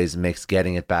Backblaze makes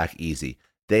getting it back easy.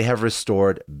 They have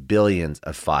restored billions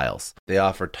of files. They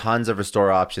offer tons of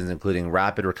restore options, including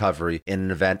rapid recovery in an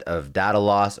event of data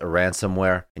loss or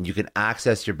ransomware. And you can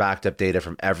access your backed up data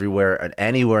from everywhere and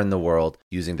anywhere in the world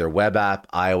using their web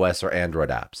app, iOS, or Android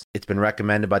apps. It's been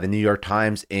recommended by the New York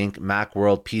Times, Inc.,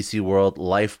 Macworld, PC World,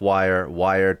 LifeWire,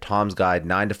 Wired, Tom's Guide,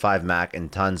 9 to 5 Mac,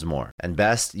 and tons more. And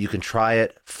best, you can try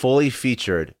it fully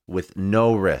featured with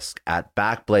no risk at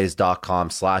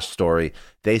backblaze.com/story.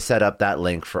 They set up that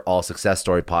link for all Success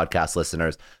Story podcast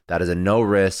listeners. That is a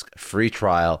no-risk, free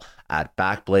trial at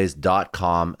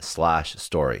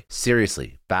backblaze.com/story.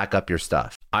 Seriously, back up your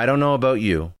stuff. I don't know about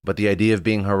you, but the idea of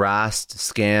being harassed,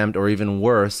 scammed, or even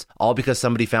worse, all because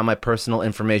somebody found my personal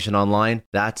information online,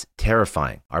 that's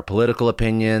terrifying. Our political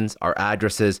opinions, our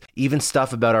addresses, even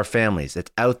stuff about our families,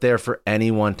 it's out there for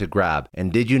anyone to grab.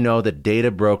 And did you know that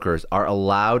data brokers are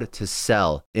allowed to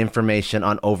sell information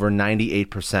on over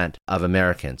 98% of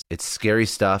Americans? It's scary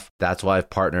stuff. That's why I've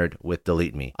partnered with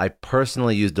Delete Me. I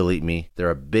personally use Delete Me. They're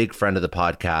a big friend of the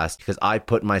podcast because I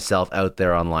put myself out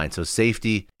there online. So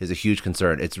safety is a huge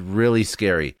concern. It's really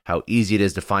scary how easy it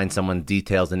is to find someone's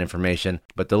details and information,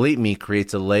 but Delete Me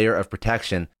creates a layer of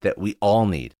protection that we all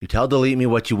need. You tell Delete Me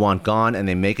what you want gone, and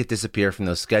they make it disappear from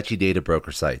those sketchy data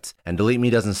broker sites. And Delete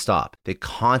Me doesn't stop. They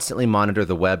constantly monitor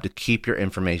the web to keep your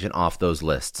information off those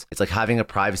lists. It's like having a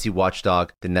privacy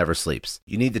watchdog that never sleeps.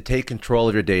 You need to take control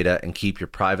of your data and keep your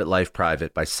private life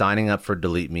private by signing up for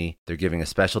Delete Me. They're giving a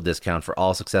special discount for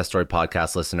all Success Story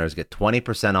podcast listeners. Get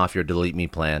 20% off your Delete Me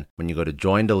plan when you go to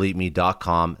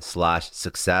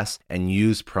joindeleteme.com/success and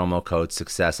use promo code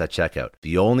success at checkout.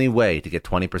 The only way to get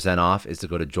 20% off is to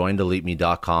go to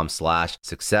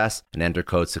joindeleteme.com/success and enter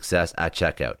code success at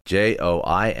checkout.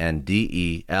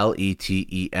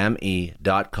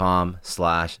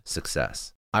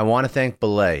 joindeleteme.com/success. I want to thank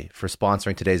Belay for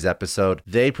sponsoring today's episode.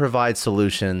 They provide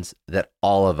solutions that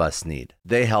all of us need.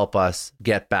 They help us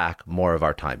get back more of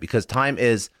our time because time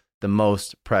is the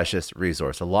most precious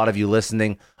resource. A lot of you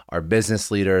listening are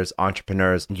business leaders,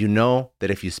 entrepreneurs. You know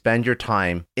that if you spend your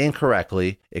time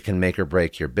incorrectly, it can make or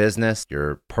break your business,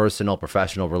 your personal,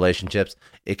 professional relationships.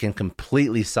 It can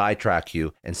completely sidetrack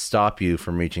you and stop you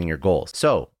from reaching your goals.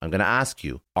 So I'm going to ask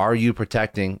you, are you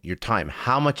protecting your time?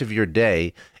 How much of your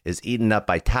day is eaten up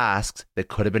by tasks that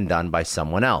could have been done by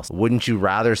someone else? Wouldn't you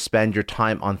rather spend your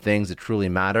time on things that truly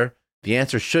matter? The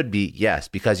answer should be yes,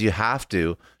 because you have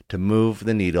to move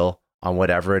the needle on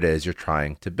whatever it is you're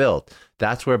trying to build.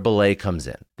 That's where Belay comes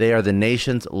in. They are the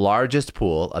nation's largest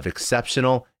pool of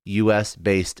exceptional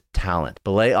US-based talent.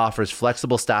 Belay offers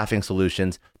flexible staffing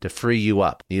solutions to free you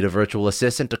up. Need a virtual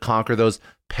assistant to conquer those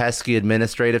pesky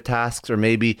administrative tasks, or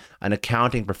maybe an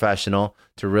accounting professional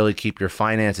to really keep your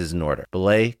finances in order?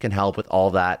 Belay can help with all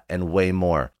that and way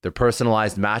more. Their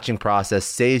personalized matching process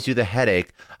saves you the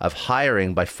headache of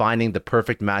hiring by finding the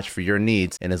perfect match for your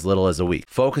needs in as little as a week.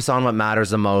 Focus on what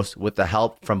matters the most with the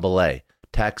help from Belay.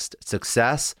 Text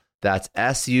SUCCESS, that's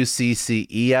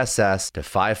SUCCESS, to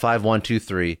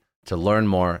 55123 to learn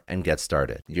more and get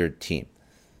started. Your team.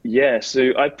 Yeah,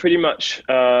 so I pretty much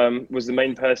was the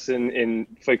main person in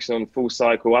focusing on full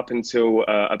cycle up until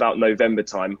about November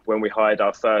time when we hired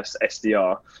our first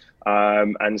SDR.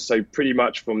 And so pretty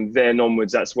much from then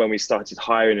onwards, that's when we started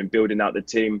hiring and building out the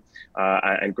team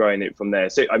and growing it from there.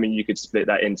 So, I mean, you could split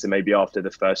that into maybe after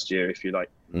the first year, if you like.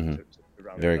 Mm-hmm.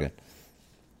 Very good.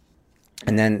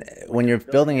 And then when you're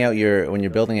building out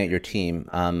your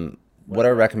team, what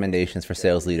are recommendations for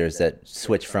sales leaders that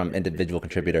switch from individual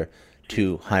contributor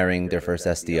to hiring their first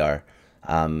SDR?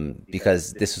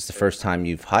 Because this was the first time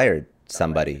you've hired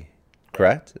somebody,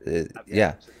 correct?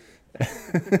 Yeah.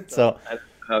 So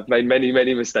I've made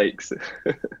many mistakes.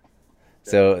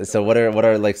 So what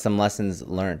are like some lessons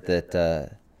learned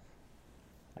that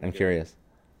I'm curious?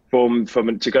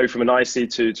 To go from an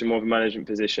IC to more of a management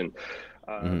position.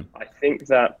 I think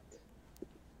that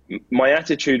my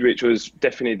attitude, which was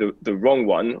definitely the wrong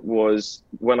one, was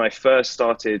when I first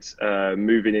started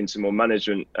moving into more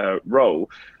management role,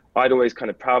 I'd always kind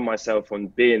of proud myself on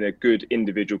being a good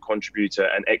individual contributor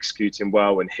and executing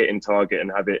well and hitting target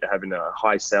and having a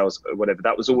high sales, whatever.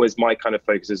 That was always my kind of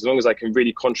focus. As long as I can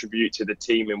really contribute to the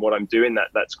team in what I'm doing,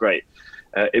 that's great.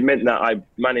 It meant that I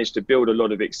managed to build a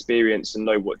lot of experience and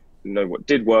know what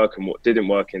did work and what didn't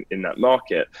work in that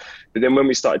market. But then when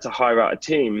we started to hire out a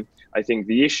team, I think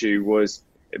the issue was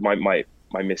my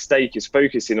mistake is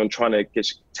focusing on trying to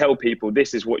tell people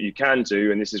this is what you can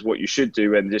do and this is what you should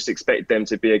do, and just expect them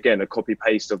to be, again, a copy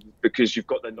paste of, because you've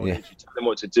got the knowledge, You tell them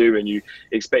what to do and you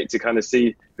expect to kind of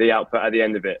see the output at the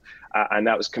end of it. And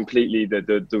that was completely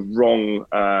the wrong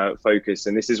focus.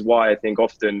 And this is why I think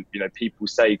often, people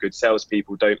say good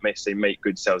salespeople don't necessarily make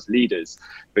good sales leaders,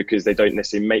 because they don't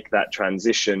necessarily make that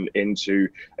transition into,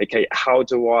 okay, how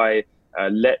do I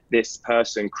let this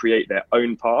person create their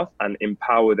own path and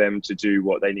empower them to do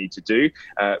what they need to do,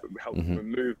 help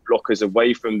remove blockers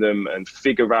away from them and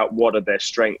figure out what are their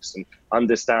strengths and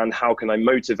understand how can I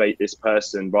motivate this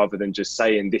person, rather than just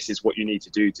saying this is what you need to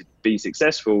do to be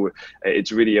successful.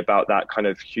 It's really about that kind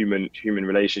of human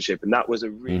relationship. And that was a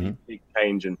really big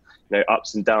change, and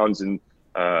ups and downs and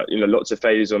lots of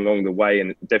failures along the way,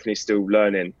 and definitely still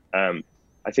learning.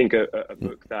 I think a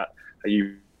book that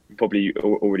you probably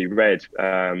already read,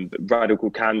 Radical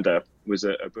Candor, was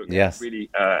a book that really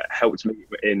helped me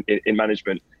in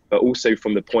management, but also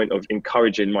from the point of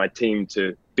encouraging my team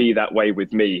to be that way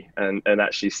with me, and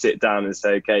actually sit down and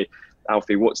say, okay,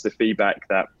 Alfie, what's the feedback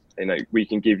that we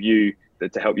can give you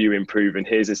to help you improve? And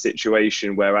here's a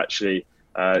situation where actually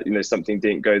something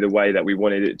didn't go the way that we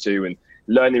wanted it to, and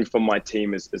learning from my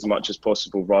team as much as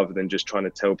possible, rather than just trying to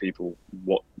tell people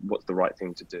what's the right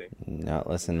thing to do. No,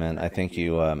 listen, man, I think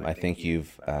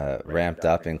you've ramped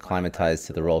up and climatized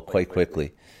to the role quite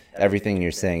quickly. Everything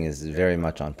you're saying is very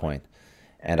much on point.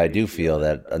 And I do feel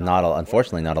that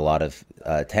unfortunately not a lot of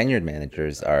tenured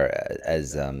managers are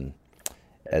as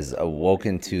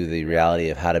awoken to the reality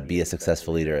of how to be a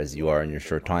successful leader as you are in your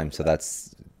short time. So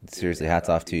that's seriously hats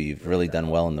off to you. You've really done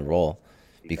well in the role,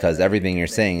 because everything you're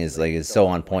saying is so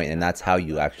on point, and that's how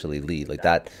you actually lead.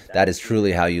 That is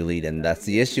truly how you lead. And that's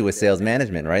the issue with sales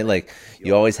management, right?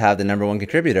 You always have the number one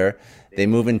contributor. They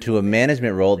move into a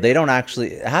management role. They don't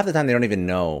actually, half the time they don't even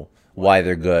know why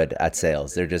they're good at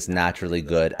sales. They're just naturally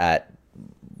good at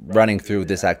running through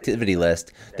this activity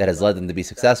list that has led them to be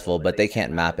successful, but they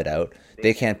can't map it out.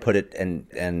 They can't put it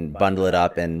and bundle it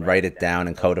up and write it down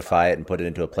and codify it and put it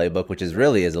into a playbook, which is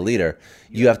really, as a leader,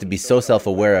 you have to be so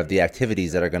self-aware of the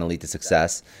activities that are going to lead to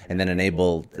success and then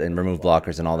enable and remove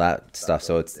blockers and all that stuff.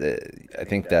 So I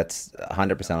think that's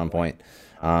 100% on point.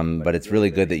 But it's really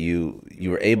good that you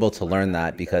were able to learn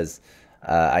that, because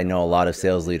I know a lot of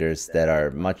sales leaders that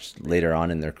are much later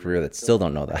on in their career that still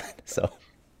don't know that.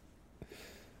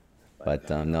 But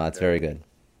no, that's very good.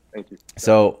 Thank you.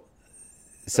 So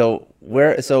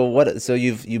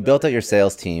you've built out your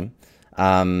sales team.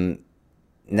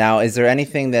 Now, is there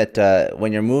anything that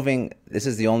when you're moving? This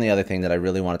is the only other thing that I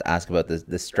really wanted to ask about,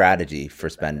 the strategy for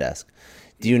Spendesk.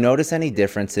 Do you notice any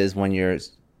differences when you're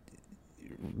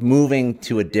moving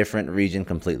to a different region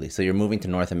completely? So you're moving to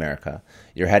North America.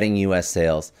 You're heading U.S.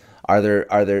 sales. Are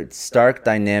there stark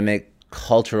dynamic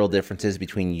cultural differences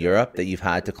between Europe that you've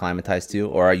had to climatize to,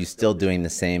 or are you still doing the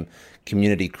same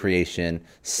community creation,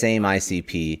 same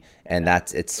ICP, and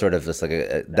it's sort of just like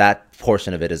that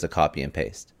portion of it is a copy and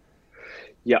paste?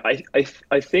 Yeah,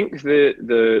 I think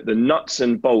the nuts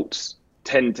and bolts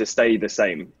tend to stay the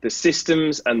same. The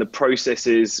systems and the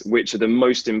processes, which are the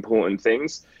most important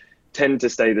things, tend to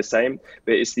stay the same,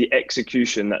 but it's the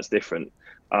execution that's different.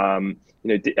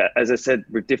 As I said,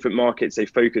 with different markets, they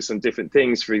focus on different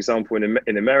things. For example,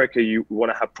 in America, you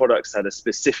want to have products that are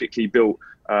specifically built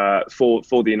for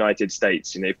the United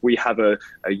States. If we have a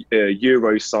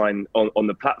euro sign on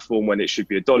the platform when it should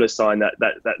be a dollar sign,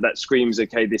 that screams,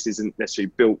 okay, this isn't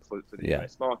necessarily built for the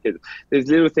US market. There's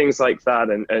little things like that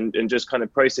and just kind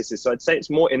of processes. So I'd say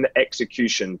it's more in the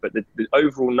execution, but the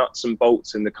overall nuts and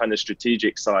bolts and the kind of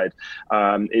strategic side,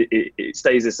 it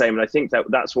stays the same. And I think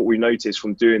that's what we noticed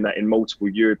from doing that in multiple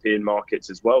European markets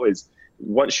as well, is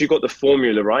once you got the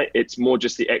formula right, it's more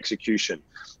just the execution.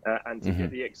 And to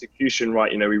get the execution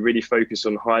right, we really focus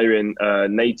on hiring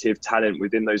native talent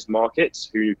within those markets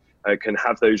who can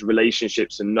have those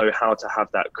relationships and know how to have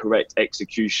that correct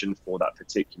execution for that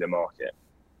particular market.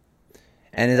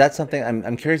 And is that something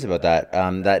I'm curious about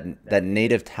that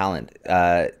native talent?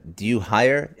 Do you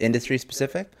hire industry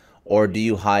specific, or do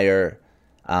you hire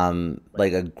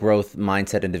like a growth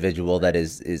mindset individual that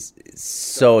is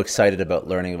so excited about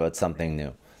learning about something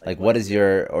new? Like, what's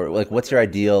your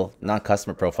ideal, not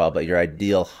customer profile, but your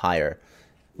ideal hire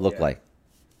look like?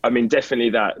 I mean,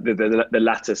 definitely the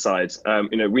latter side.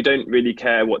 We don't really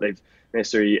care what they've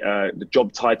necessarily the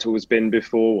job title has been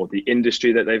before, or the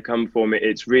industry that they've come from.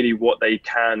 It's really what they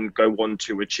can go on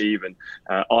to achieve, and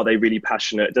are they really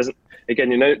passionate? It doesn't. Again,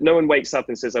 no one wakes up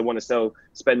and says, "I want to sell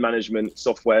spend management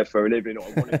software for a living," or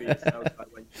 "I want to be a sales guy."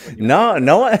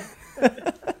 No one.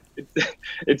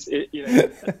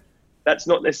 That's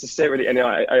not necessarily, and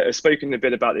I've spoken a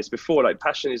bit about this before, like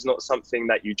passion is not something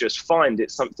that you just find,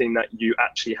 it's something that you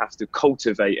actually have to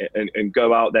cultivate and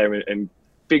go out there and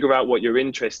figure out what you're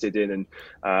interested in and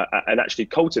actually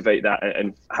cultivate that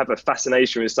and have a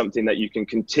fascination with something that you can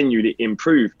continually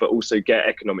improve, but also get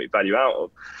economic value out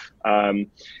of.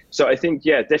 So I think,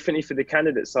 definitely for the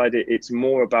candidate side, it's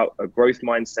more about a growth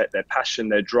mindset, their passion,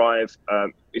 their drive.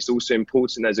 It's also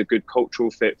important there's a good cultural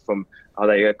fit from, are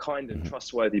they a kind and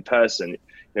trustworthy person?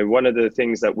 One of the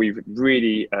things that we've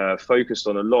really focused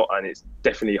on a lot, and it's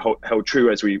definitely held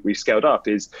true as we scaled up,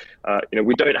 is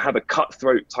we don't have a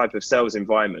cutthroat type of sales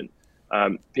environment.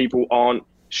 People aren't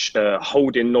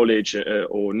holding knowledge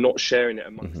or not sharing it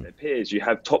amongst their peers. You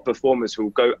have top performers who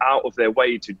will go out of their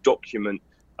way to document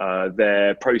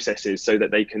their processes so that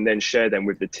they can then share them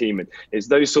with the team. And it's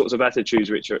those sorts of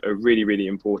attitudes which are really, really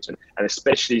important, and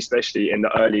especially in the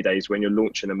early days when you're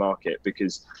launching a market,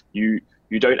 because you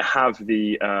don't have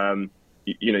the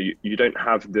you don't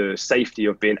have the safety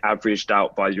of being averaged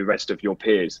out by the rest of your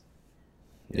peers.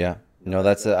 Yeah, no,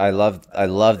 I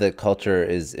love that culture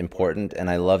is important, and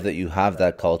I love that you have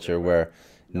that culture where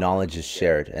knowledge is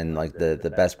shared, and like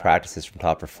the best practices from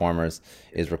top performers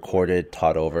is recorded,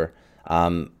 taught over.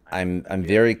 I'm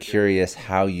very curious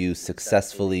how you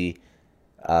successfully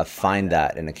find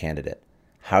that in a candidate.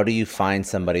 How do you find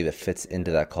somebody that fits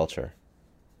into that culture?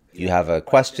 Do you have a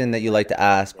question that you like to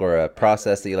ask, or a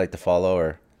process that you like to follow,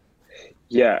 or?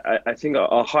 Yeah, I think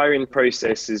our hiring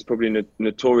process is probably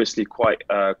notoriously quite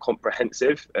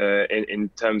comprehensive in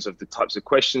terms of the types of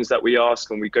questions that we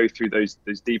ask, and we go through those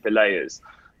deeper layers.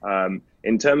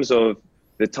 In terms of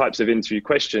the types of interview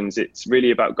questions, it's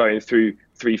really about going through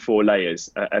 3-4 layers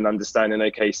and understanding,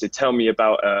 okay, so tell me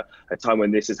about a time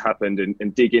when this has happened,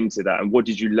 and dig into that, and what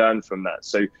did you learn from that?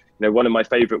 So, one of my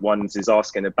favorite ones is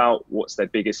asking about what's their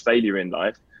biggest failure in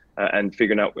life, and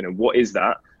figuring out, what is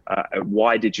that,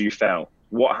 why did you fail?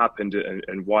 what happened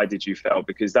and why did you fail?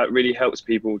 Because that really helps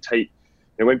people take,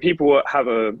 when people have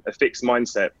a fixed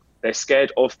mindset, they're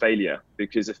scared of failure,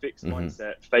 because a fixed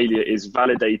mindset, failure is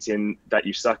validating that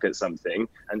you suck at something,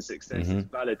 and success is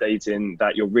validating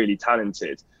that you're really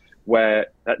talented. Where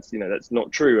that's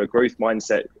not true. A growth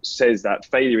mindset says that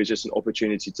failure is just an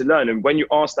opportunity to learn. And when you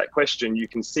ask that question, you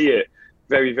can see it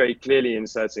very, very clearly in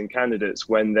certain candidates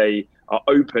when they are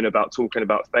open about talking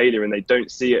about failure, and they don't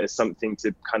see it as something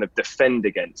to kind of defend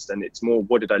against. And it's more,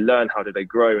 what did I learn? How did I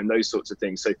grow? And those sorts of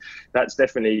things. So that's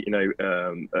definitely,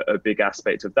 a big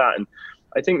aspect of that. And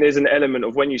I think there's an element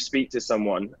of when you speak to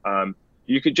someone,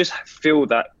 you could just feel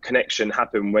that connection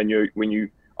happen when you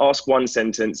ask one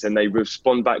sentence and they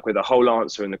respond back with a whole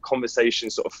answer, and the conversation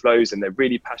sort of flows, and they're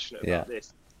really passionate about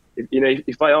this.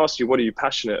 If I ask you, what are you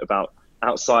passionate about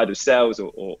outside of sales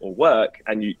or work,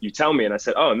 and you tell me, and I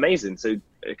said, oh, amazing. So,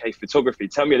 okay, photography,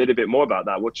 tell me a little bit more about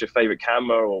that. What's your favorite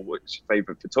camera, or what's your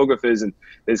favorite photographers? And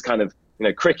there's kind of,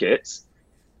 crickets.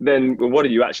 Then what are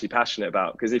you actually passionate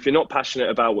about? Because if you're not passionate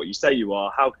about what you say you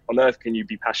are, how on earth can you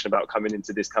be passionate about coming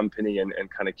into this company and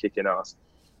kind of kicking ass?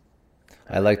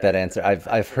 I like that answer.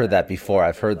 I've heard that before.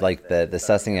 I've heard like the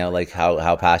sussing out like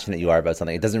how passionate you are about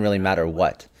something. It doesn't really matter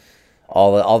what.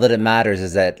 All that it matters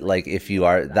is that, like, if you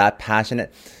are that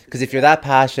passionate, because if you're that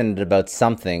passionate about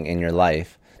something in your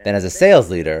life, then as a sales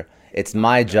leader, it's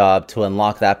my job to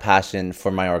unlock that passion for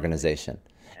my organization.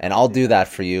 And I'll do that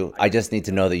for you. I just need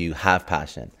to know that you have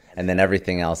passion, and then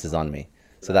everything else is on me.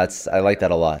 So I like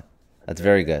that a lot. That's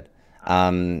very good.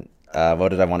 What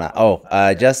did I want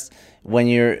to, just when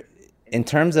you're, in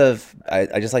terms of,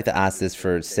 I just like to ask this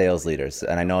for sales leaders,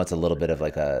 and I know it's a little bit of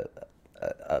like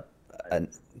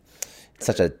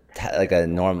such a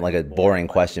boring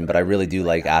question, but I really do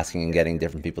like asking and getting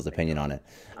different people's opinion on it.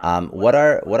 What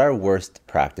are worst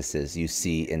practices you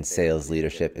see in sales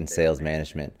leadership and sales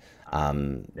management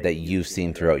that you've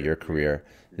seen throughout your career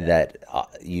that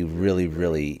you really,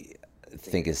 really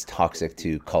think is toxic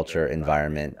to culture,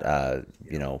 environment,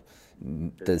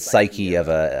 the psyche of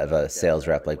a sales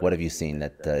rep? Like, what have you seen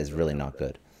that is really not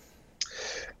good?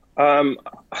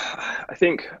 I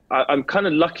think I'm kind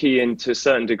of lucky to a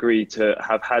certain degree to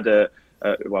have had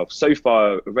so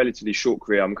far a relatively short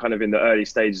career. I'm kind of in the early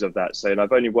stages of that. And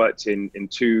I've only worked in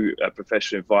two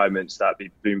professional environments, that be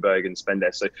Bloomberg and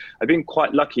Spendesk. So I've been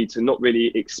quite lucky to not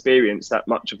really experience that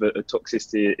much of a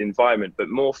toxicity environment, but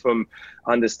more from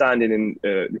understanding in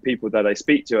the people that I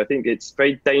speak to. I think it's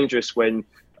very dangerous when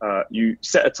you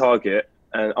set a target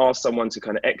and ask someone to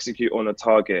kind of execute on a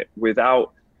target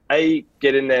without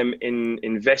getting them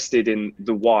invested in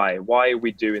the why. Why are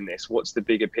we doing this? What's the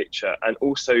bigger picture? And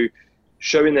also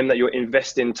showing them that you're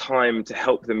investing time to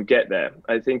help them get there.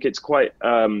 I think it's quite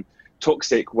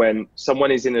toxic when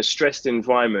someone is in a stressed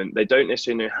environment, they don't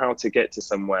necessarily know how to get to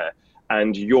somewhere,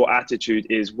 and your attitude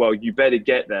is, well, you better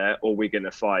get there or we're going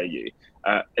to fire you.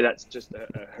 That's just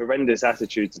a horrendous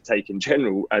attitude to take in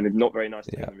general, and not very nice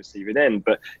to be on the receiving end.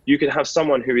 But you can have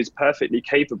someone who is perfectly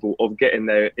capable of getting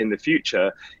there in the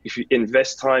future if you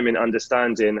invest time in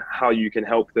understanding how you can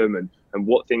help them and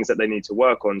what things that they need to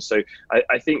work on. So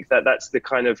I think that's the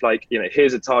kind of like,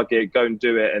 here's a target, go and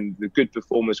do it, and the good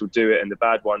performers will do it and the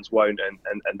bad ones won't,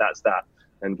 and that's that.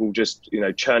 And we'll just,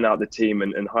 churn out the team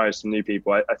and hire some new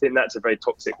people. I think that's a very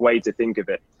toxic way to think of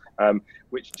it,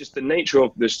 which just the nature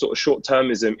of the sort of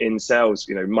short-termism in sales,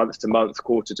 month to month,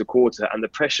 quarter to quarter, and the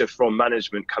pressure from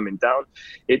management coming down.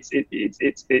 It's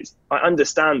I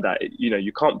understand that,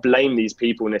 you can't blame these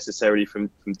people necessarily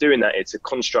from doing that. It's a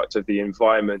construct of the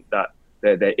environment that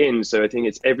they're in. So I think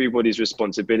it's everybody's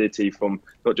responsibility, from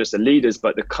not just the leaders,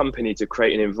 but the company, to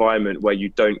create an environment where you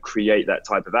don't create that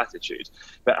type of attitude.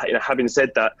 But having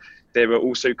said that, there are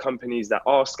also companies that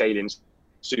are scaling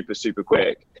super, super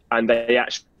quick, and they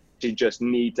actually just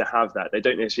need to have that. They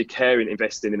don't necessarily care in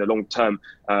investing in a long-term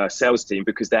sales team,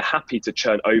 because they're happy to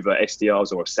churn over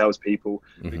SDRs or salespeople,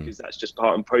 because that's just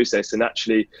part of the process. And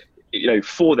actually,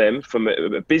 for them, from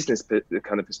a business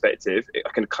kind of perspective, I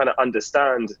can kind of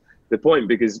understand the point,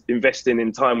 because investing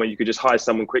in time when you could just hire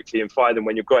someone quickly and fire them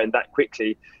when you're growing that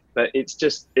quickly, but it's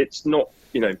not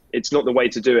the way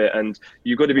to do it. And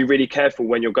you've got to be really careful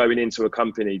when you're going into a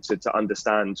company to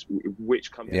understand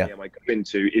which company am I going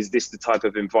to? Is this the type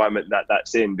of environment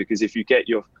that's in? Because if you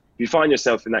find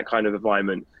yourself in that kind of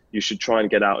environment, you should try and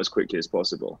get out as quickly as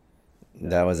possible.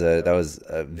 That was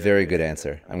a very good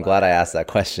answer. I'm glad I asked that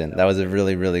question. That was a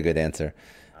really, really good answer.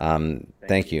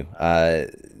 Thank you.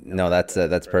 No,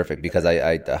 that's perfect, because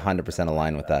I 100%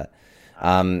 align with that.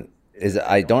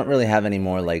 I don't really have any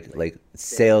more like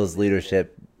sales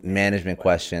leadership management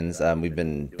questions. We've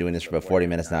been doing this for about 40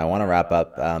 minutes now. I want to wrap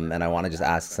up, and I want to just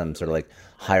ask some sort of like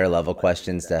higher level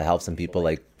questions to help some people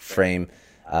like frame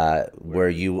where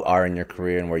you are in your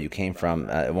career and where you came from.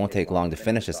 It won't take long to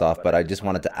finish this off, but I just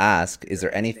wanted to ask, is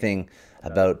there anything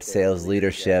about sales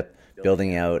leadership,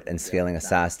 building out and scaling a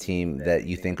SaaS team that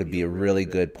you think would be a really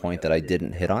good point that I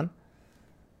didn't hit on?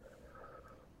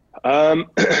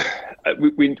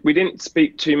 We didn't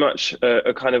speak too much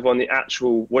kind of on the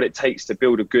actual what it takes to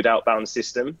build a good outbound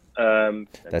system.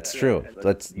 That's true.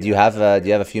 Do you have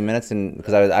a few minutes? And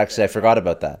because I forgot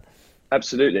about that.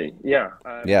 Absolutely, yeah.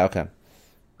 Yeah. Okay.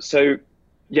 So,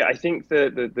 yeah, I think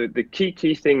the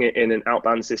key thing in an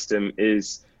outbound system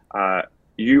is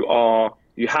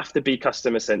you have to be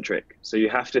customer centric. So you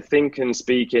have to think and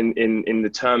speak in the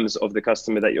terms of the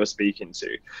customer that you're speaking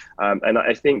to. And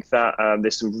I think that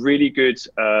there's some really good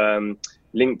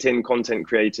LinkedIn content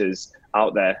creators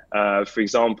out there. For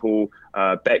example,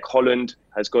 Beck Holland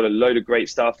has got a load of great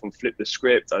stuff on Flip the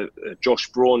Script. Josh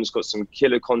Braun's got some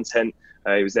killer content.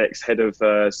 He was the ex-head of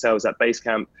sales at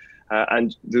Basecamp.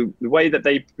 And the way that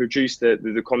they produce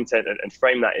the content and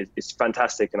frame that is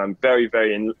fantastic. And I'm very,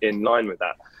 very in line with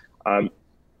that.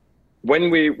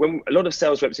 When a lot of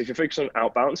sales reps, if you focus on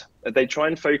outbound, they try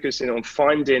and focus in on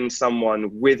finding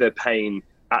someone with a pain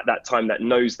at that time that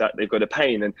knows that they've got a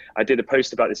pain. And I did a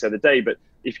post about this the other day, but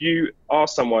if you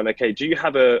ask someone, okay, do you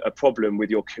have a problem with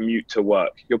your commute to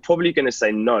work? You're probably going to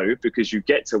say no, because you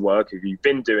get to work, if you've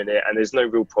been doing it, and there's no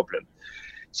real problem.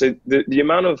 So the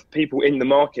amount of people in the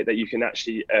market that you can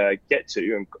actually get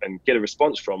to and get a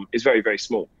response from is very, very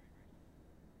small.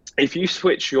 If you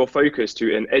switch your focus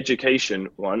to an education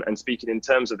one and speaking in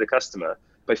terms of the customer,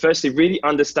 by firstly really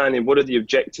understanding what are the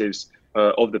objectives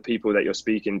of the people that you're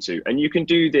speaking to. And you can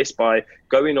do this by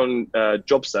going on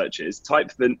job searches,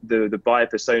 type the buyer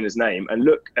persona's name and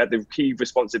look at the key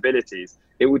responsibilities.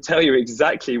 It will tell you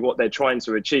exactly what they're trying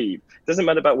to achieve. It doesn't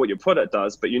matter about what your product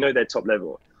does, but you know their top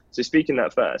level. So speaking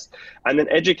that first, and then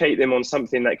educate them on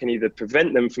something that can either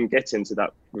prevent them from getting to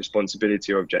that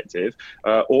responsibility or objective,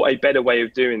 or a better way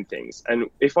of doing things. And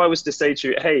if I was to say to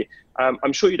you, hey,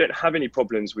 I'm sure you don't have any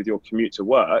problems with your commute to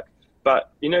work,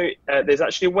 but there's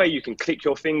actually a way you can click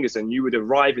your fingers and you would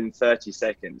arrive in 30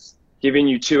 seconds, giving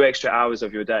you 2 extra hours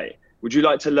of your day. Would you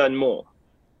like to learn more?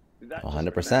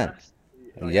 100%.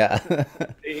 Yeah.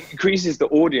 It increases the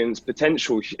audience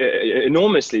potential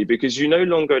enormously, because you're no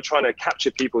longer trying to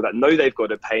capture people that know they've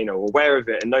got a pain or aware of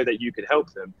it and know that you could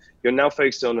help them. You're now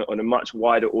focused on a much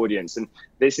wider audience. And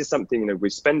this is something,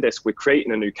 with Spendesk, we're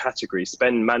creating a new category.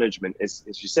 Spend management, as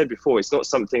you said before, it's not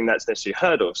something that's necessarily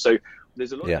heard of. So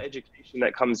there's a lot of education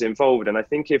that comes involved. And I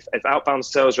think if outbound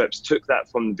sales reps took that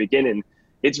from the beginning,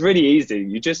 it's really easy.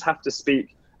 You just have to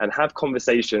speak and have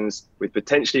conversations with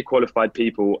potentially qualified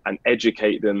people and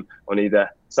educate them on either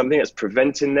something that's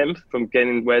preventing them from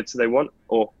getting where they want,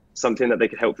 or something that they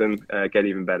could help them get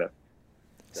even better.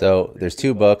 So there's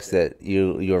 2 books that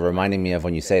you're reminding me of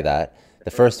when you say that.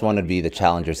 The first one would be the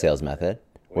Challenger Sales Method,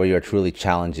 where you're truly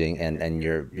challenging and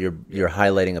you're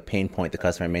highlighting a pain point the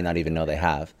customer may not even know they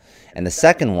have. And the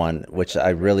second one, which I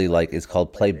really like, is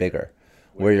called Play Bigger,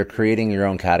 where you're creating your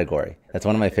own category. That's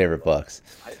one of my favorite books.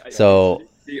 So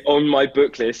on my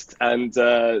book list, and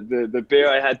the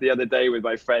beer I had the other day with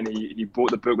my friend, he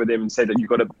bought the book with him and said that you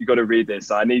got to read this.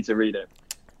 So I need to read it.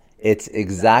 It's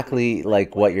exactly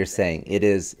like what you're saying. It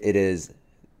is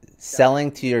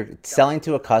selling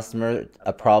to a customer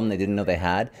a problem they didn't know they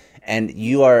had, and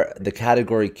you are the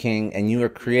category king, and you are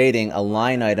creating a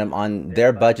line item on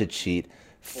their budget sheet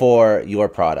for your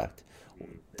product.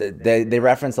 They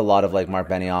reference a lot of like Mark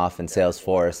Benioff and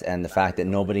Salesforce, and the fact that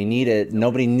nobody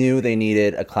knew they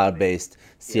needed a cloud-based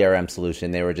CRM solution.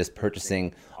 They were just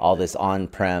purchasing all this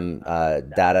on-prem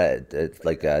data,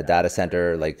 data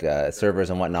center, servers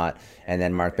and whatnot. And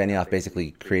then Mark Benioff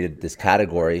basically created this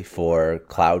category for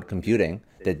cloud computing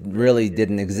that really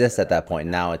didn't exist at that point.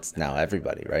 Now it's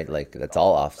everybody, right? Like that's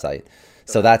all offsite.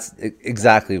 So that's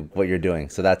exactly what you're doing.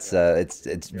 So that's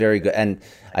it's very good. And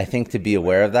I think to be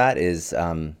aware of that is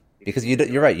because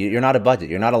you're right. You're not a budget.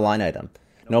 You're not a line item.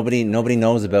 Nobody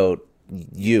knows about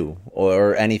you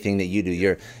or anything that you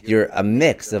do. You're a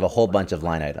mix of a whole bunch of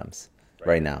line items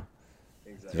right now.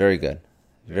 It's very good.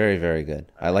 Very, very good.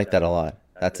 I like that a lot.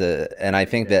 And I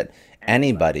think that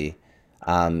anybody,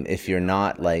 if you're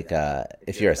not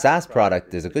if you're a SaaS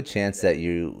product, there's a good chance that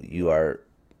you are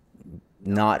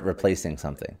not replacing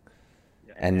something,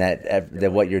 and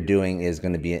that what you're doing is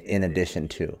going to be in addition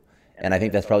to. And I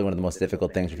think that's probably one of the most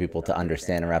difficult things for people to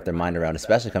understand and wrap their mind around,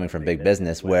 especially coming from big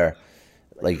business, where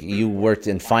like you worked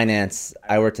in finance,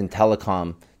 I worked in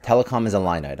telecom. Telecom is a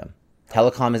line item.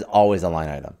 Telecom is always a line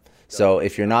item. So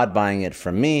if you're not buying it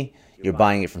from me, you're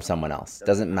buying it from someone else.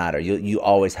 Doesn't matter. You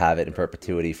always have it in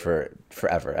perpetuity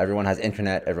forever. Everyone has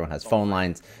internet. Everyone has phone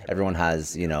lines. Everyone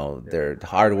has, their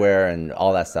hardware and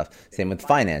all that stuff. Same with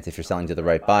finance. If you're selling to the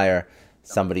right buyer,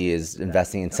 somebody is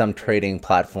investing in some trading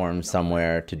platform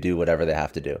somewhere to do whatever they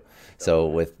have to do. So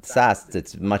with SaaS,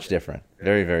 it's much different.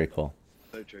 Very, very cool.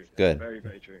 So true. Good. Very,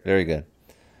 very true. Very good.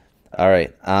 All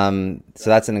right. So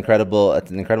that's an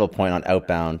incredible point on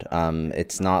outbound.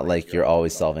 It's not like you're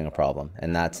always solving a problem,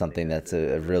 and that's something that's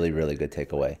a really, really good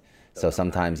takeaway. So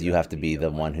sometimes you have to be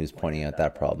the one who's pointing out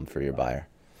that problem for your buyer.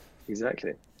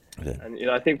 Exactly. Good. And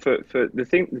I think for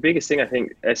the biggest thing I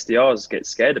think SDRs get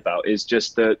scared about is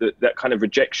just that kind of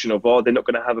rejection of, they're not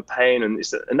going to have a pain, and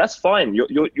that's fine.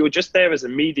 You're just there as a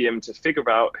medium to figure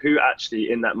out who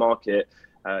actually in that market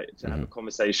to have a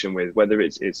conversation with, whether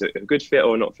it's a good fit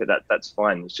or not fit. That's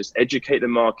fine. It's just educate the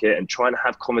market and try and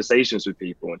have conversations with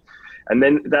people. And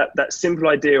then that simple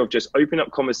idea of just open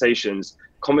up conversations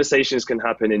can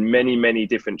happen in many, many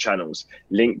different channels: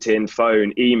 LinkedIn,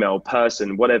 phone, email,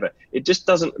 person, whatever. It just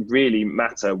doesn't really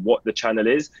matter what the channel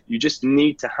is. You just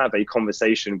need to have a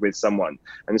conversation with someone.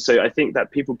 And so I think that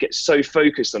people get so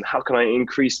focused on how can I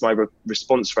increase my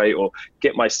response rate or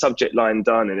get my subject line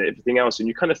done and everything else. And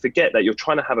you kind of forget that you're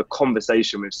trying to have a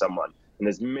conversation with someone. And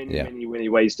there's many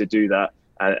ways to do that,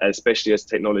 especially as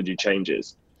technology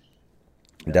changes.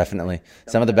 Definitely.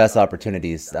 Some of the best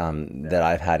opportunities that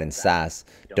I've had in SaaS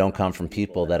don't come from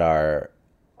people that are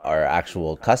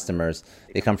actual customers.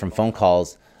 They come from phone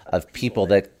calls of people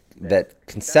that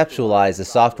conceptualize the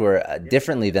software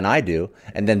differently than I do,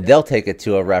 and then they'll take it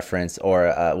to a reference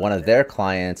or one of their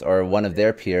clients or one of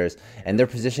their peers, and they're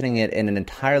positioning it in an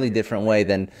entirely different way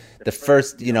than the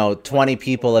first 20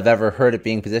 people have ever heard it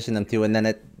being positioned them to, and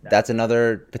then that's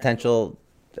another potential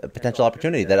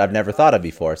opportunity that I've never thought of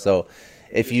before. So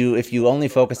if you only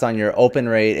focus on your open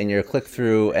rate and your click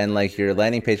through and like your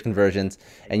landing page conversions,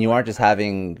 and you aren't just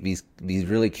having these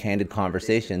really candid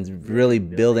conversations, really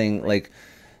building like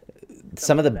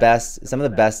some of the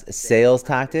best sales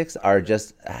tactics are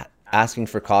just asking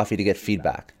for coffee to get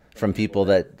feedback from people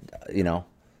that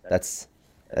it's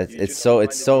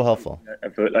so helpful.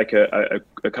 Like a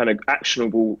kind of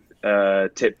actionable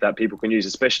tip that people can use,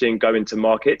 especially in going to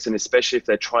markets, and especially if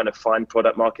they're trying to find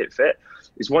product market fit,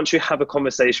 is once you have a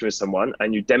conversation with someone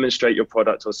and you demonstrate your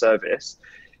product or service,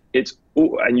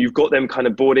 and you've got them kind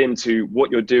of bought into what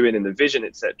you're doing and the vision,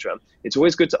 etc. It's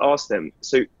always good to ask them.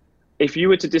 So if you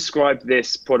were to describe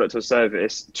this product or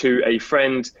service to a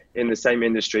friend in the same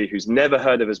industry who's never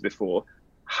heard of us before,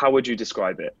 how would you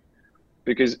describe it?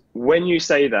 Because when you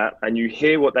say that and you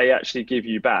hear what they actually give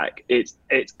you back, it's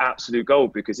absolute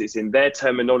gold, because it's in their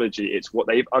terminology. It's what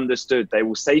they've understood. They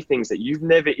will say things that you've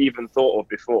never even thought of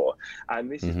before.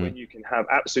 And this is when you can have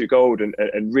absolute gold and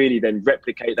really then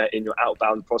replicate that in your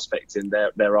outbound prospecting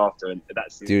thereafter. And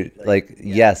that's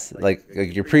yes, like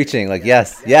you're preaching, like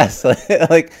yes.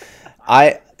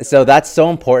 So that's so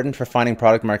important for finding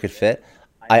product market fit.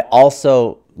 I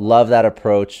also love that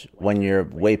approach when you're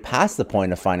way past the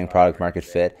point of finding product market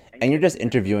fit and you're just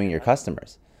interviewing your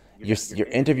customers. You're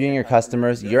interviewing your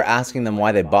customers, you're asking them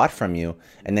why they bought from you,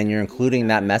 and then you're including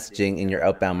that messaging in your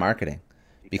outbound marketing,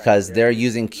 because they're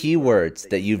using keywords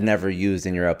that you've never used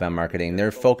in your outbound marketing.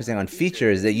 They're focusing on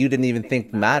features that you didn't even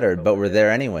think mattered but were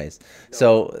there anyways.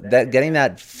 So that getting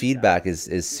that feedback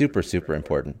is super, super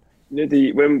important.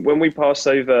 When we pass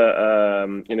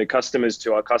over customers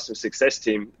to our customer success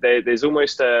team, there's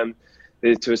almost to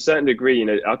a certain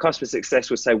degree, our customer success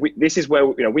will say, this is where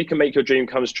we can make your dream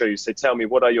come true. So tell me,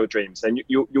 what are your dreams? And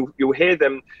you'll hear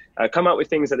them come up with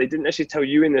things that they didn't actually tell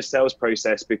you in the sales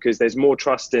process, because there's more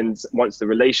trust in once the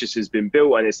relationship has been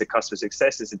built and it's a customer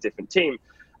success, it's a different team.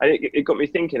 And it got me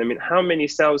thinking. I mean, how many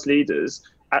sales leaders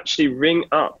actually ring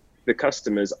up the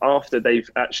customers after they've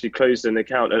actually closed an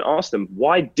account and ask them,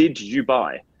 why did you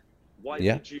buy? Why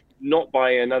did you not buy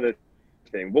another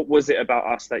thing? What was it about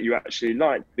us that you actually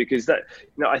liked? Because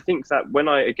I think that when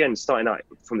I, again, starting out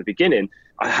from the beginning,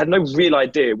 I had no real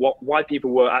idea why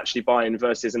people were actually buying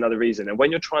versus another reason. And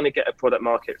when you're trying to get a product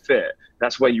market fit,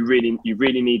 that's where you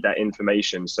really need that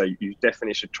information. So you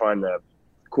definitely should try and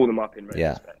call them up in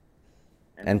retrospect.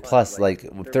 And plus, like,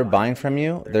 if they're buying from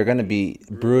you, they're going to be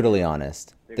brutally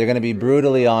honest. They're going to be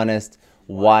brutally honest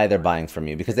why they're buying from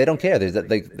you, because they don't care.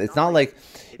 It's not like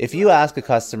if you ask a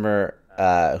customer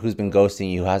who's been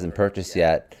ghosting you, who hasn't purchased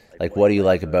yet, like, what do you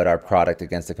like about our product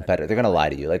against a competitor? They're going to lie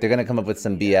to you. Like, they're going to come up with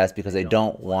some BS because they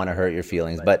don't want to hurt your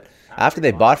feelings. But after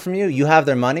they bought from you, you have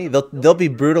their money. They'll be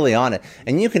brutally honest.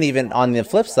 And you can even, on the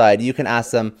flip side, you can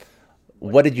ask them,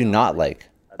 what did you not like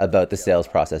about the sales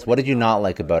process? What did you not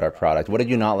like about our product? What did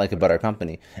you not like about our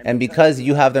company? And because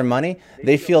you have their money,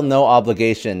 they feel no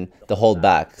obligation to hold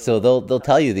back. So they'll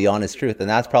tell you the honest truth. And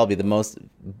that's probably the most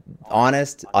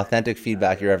honest, authentic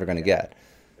feedback you're ever going to get.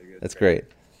 That's great.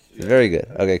 Very good.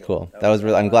 Okay, cool. That was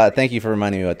really, I'm glad. Thank you for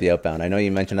reminding me about the outbound. I know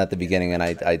you mentioned at the beginning and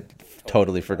I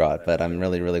totally forgot, but I'm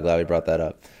really, really glad we brought that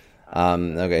up.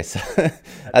 Okay,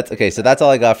 so that's all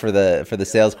I got for the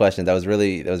sales question. That was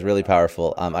really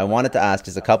powerful. I wanted to ask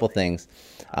just a couple things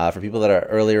for people that are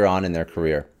earlier on in their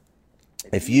career.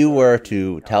 If you were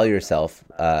to tell yourself,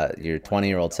 your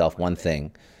 20-year-old self, one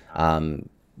thing,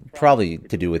 probably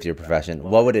to do with your profession,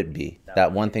 what would it be?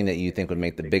 That one thing that you think would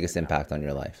make the biggest impact on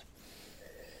your life?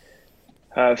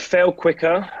 Fail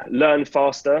quicker, learn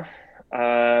faster,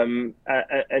 and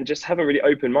just have a really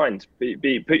open mind.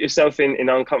 Put yourself in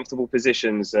uncomfortable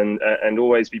positions and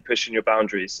always be pushing your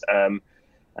boundaries. And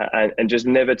just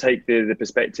never take the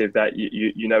perspective that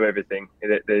you know everything.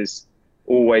 There's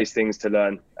always things to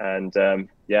learn. And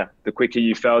the quicker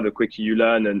you fail, the quicker you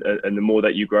learn, and the more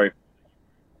that you grow.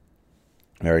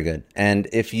 Very good. And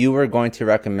if you were going to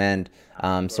recommend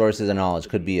sources of knowledge,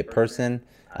 could be a person,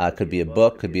 could be a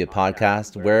book, could be a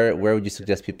podcast, where would you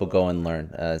suggest people go and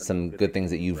learn some good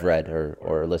things that you've read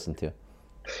or listened to?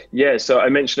 Yeah, so I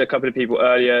mentioned a couple of people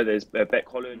earlier. There's Beck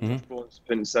Holland,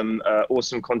 putting some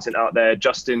awesome content out there.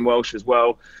 Justin Welsh as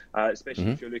well,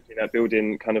 especially if you're looking at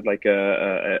building kind of like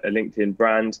a LinkedIn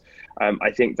brand.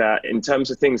 I think that in terms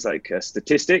of things like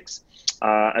statistics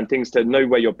and things to know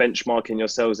where you're benchmarking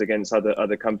yourselves against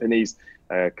other companies,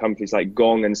 companies like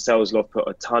Gong and SalesLoft put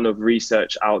a ton of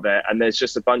research out there, and there's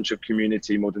just a bunch of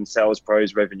community, Modern Sales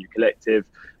Pros, Revenue Collective,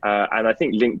 and I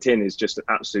think LinkedIn is just an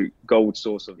absolute gold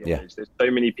source of knowledge. Yeah. There's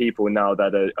so many people now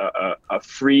that are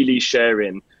freely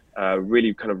sharing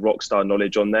really kind of rock star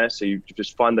knowledge on there. So you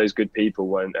just find those good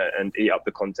people and eat up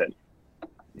the content.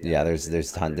 Yeah,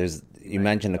 there's ton. You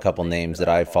mentioned a couple names that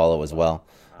I follow as well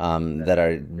that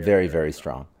are very, very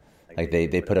strong. Like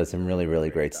they put out some really, really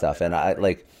great stuff. And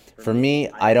for me,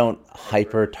 I don't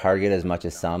hyper target as much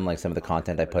as some. Like some of the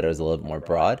content I put out is a little bit more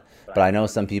broad. But I know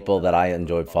some people that I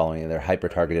enjoy following. They're hyper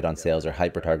targeted on sales or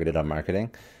hyper targeted on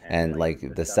marketing. And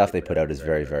like the stuff they put out is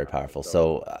very, very powerful.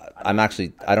 So I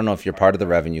don't know if you're part of the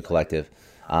Revenue Collective,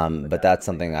 but that's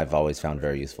something I've always found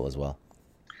very useful as well.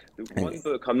 One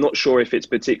book, I'm not sure if it's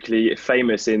particularly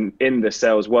famous in the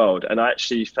sales world, and I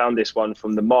actually found this one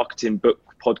from the Marketing Book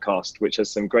podcast, which has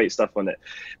some great stuff on it.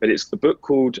 But it's a book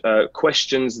called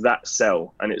Questions That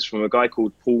Sell, and it's from a guy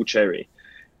called Paul Cherry.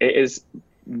 It is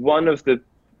one of the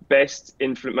best,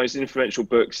 most influential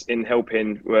books in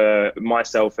helping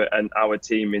myself and our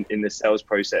team in the sales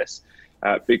process,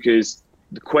 because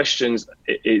the questions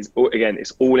it's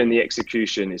all in the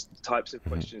execution. It's the types of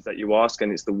questions that you ask, and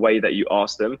it's the way that you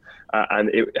ask them. And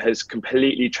it has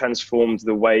completely transformed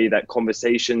the way that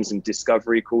conversations and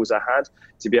discovery calls are had,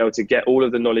 to be able to get all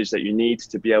of the knowledge that you need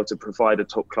to be able to provide a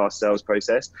top class sales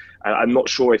process. And I'm not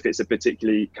sure if it's a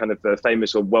particularly kind of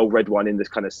famous or well-read one in this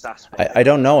kind of SaaS. I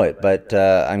don't know it, but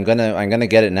I'm gonna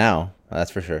get it now.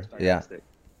 That's for sure. Fantastic.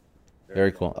 Yeah.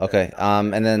 Very cool. Okay.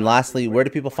 And then lastly, where do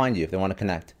people find you if they want to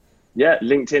connect? Yeah,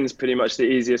 LinkedIn's pretty much the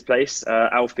easiest place.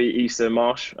 Alfie, Issa,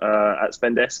 Marsh at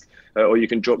Spendesk, or you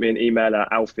can drop me an email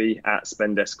at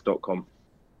alfie@spendesk.com.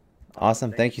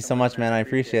 Awesome. Thank you so much, man. I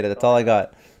appreciate it. That's all I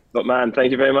got. But man,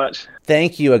 thank you very much.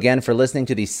 Thank you again for listening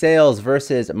to the Sales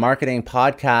versus Marketing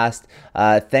podcast.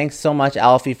 Thanks so much,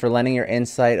 Alfie, for lending your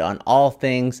insight on all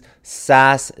things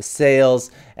SaaS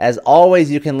sales. As always,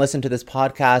 you can listen to this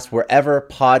podcast wherever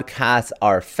podcasts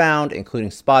are found, including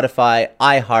Spotify,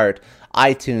 iHeart,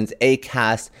 iTunes,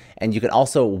 Acast, and you can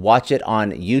also watch it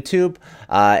on YouTube.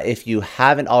 If you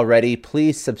haven't already,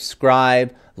 please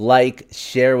subscribe, like,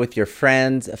 share with your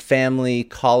friends, family,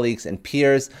 colleagues, and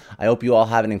peers. I hope you all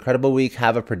have an incredible week.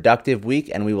 Have a productive week,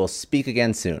 and we will speak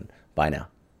again soon. Bye now.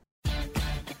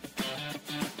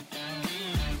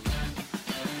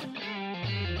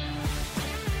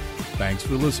 Thanks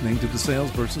for listening to the Sales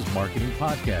versus Marketing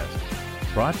podcast,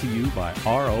 brought to you by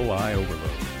ROI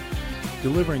Overload.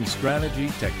 Delivering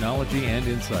strategy, technology, and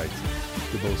insights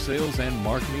to both sales and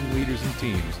marketing leaders and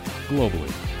teams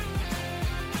globally.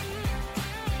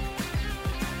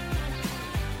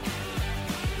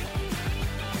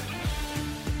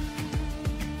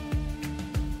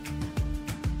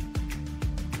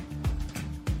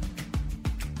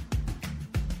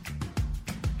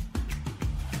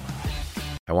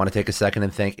 I want to take a second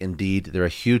and thank Indeed. They're a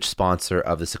huge sponsor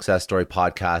of the Success Story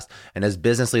podcast. And as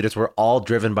business leaders, we're all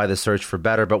driven by the search for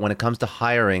better. But when it comes to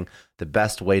hiring, the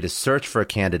best way to search for a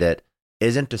candidate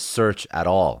isn't to search at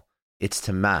all. It's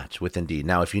to match with Indeed.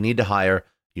 Now, if you need to hire,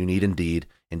 you need Indeed.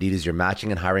 Indeed is your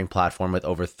matching and hiring platform with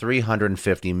over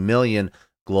 350 million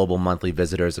global monthly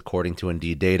visitors according to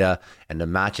Indeed data, and a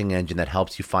matching engine that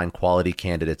helps you find quality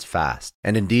candidates fast.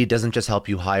 And Indeed doesn't just help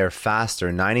you hire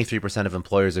faster. 93% of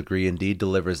employers agree Indeed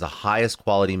delivers the highest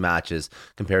quality matches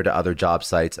compared to other job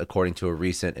sites according to a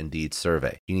recent Indeed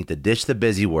survey. You need to ditch the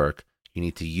busy work. You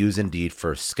need to use Indeed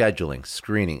for scheduling,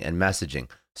 screening, and messaging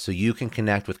so you can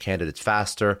connect with candidates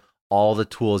faster. All the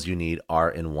tools you need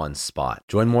are in one spot.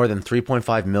 Join more than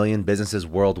 3.5 million businesses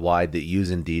worldwide that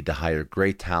use Indeed to hire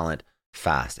great talent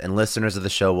fast. And listeners of the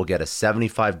show will get a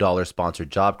 $75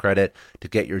 sponsored job credit to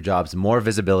get your jobs more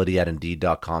visibility at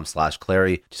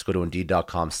Indeed.com/Clary. Just go to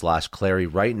Indeed.com/Clary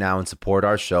right now and support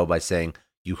our show by saying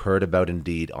you heard about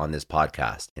Indeed on this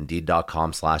podcast.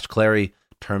 Indeed.com/Clary.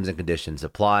 Terms and conditions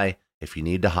apply. If you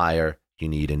need to hire, you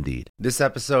need Indeed. This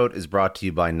episode is brought to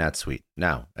you by NetSuite.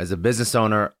 Now, as a business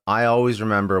owner, I always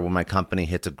remember when my company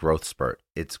hits a growth spurt.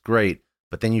 It's great,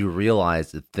 but then you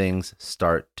realize that things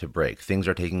start to break. Things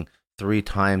are taking 3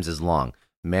 times as long.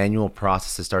 Manual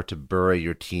processes start to bury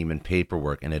your team in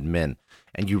paperwork and admin,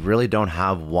 and you really don't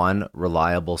have one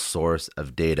reliable source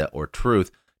of data or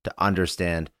truth to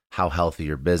understand how healthy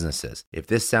your business is. If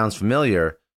this sounds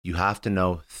familiar, you have to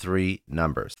know 3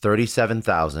 numbers.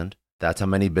 37,000, that's how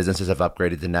many businesses have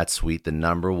upgraded to NetSuite, the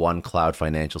 #1 cloud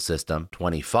financial system.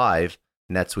 25,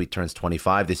 NetSuite turns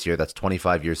 25 this year. That's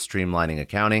 25 years streamlining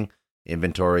accounting,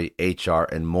 inventory, HR,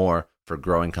 and more for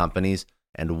growing companies.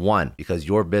 And 1, because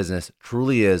your business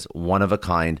truly is one of a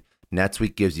kind,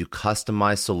 NetSuite gives you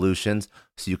customized solutions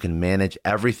so you can manage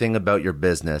everything about your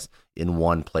business in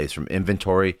one place, from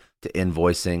inventory to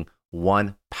invoicing,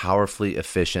 one powerfully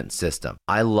efficient system.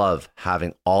 I love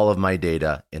having all of my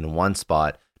data in one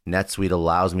spot. NetSuite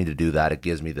allows me to do that. It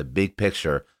gives me the big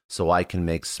picture so I can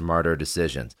make smarter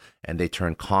decisions. And they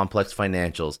turn complex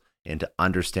financials into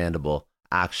understandable,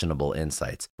 actionable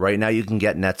insights. Right now, you can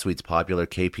get NetSuite's popular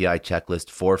KPI checklist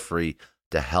for free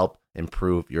to help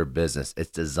improve your business. It's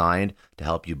designed to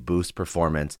help you boost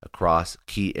performance across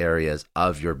key areas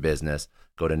of your business.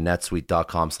 Go to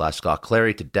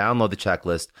netsuite.com/ScottClary to download the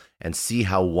checklist and see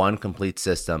how one complete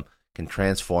system can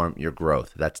transform your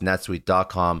growth. That's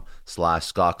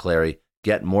netsuite.com/ScottClary.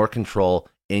 Get more control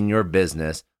in your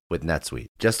business with NetSuite.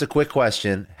 Just a quick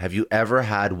question. Have you ever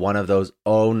had one of those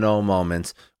oh no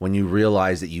moments when you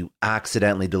realize that you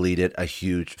accidentally deleted a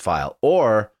huge file?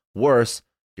 Or worse,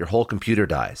 your whole computer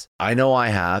dies. I know I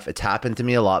have. It's happened to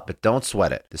me a lot, but don't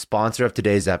sweat it. The sponsor of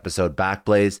today's episode,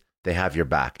 Backblaze, they have your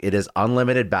back. It is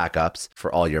unlimited backups for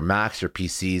all your Macs, your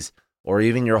PCs, or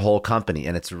even your whole company,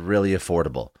 and it's really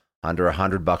affordable, under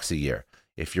 $100 a year.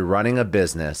 If you're running a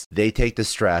business, they take the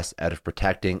stress out of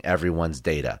protecting everyone's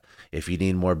data. If you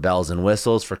need more bells and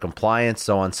whistles for compliance,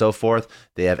 so on and so forth,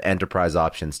 they have enterprise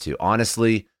options too.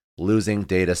 Honestly, losing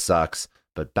data sucks,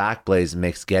 but Backblaze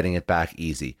makes getting it back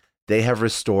easy. They have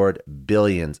restored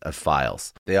billions of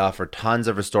files. They offer tons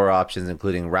of restore options,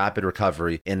 including rapid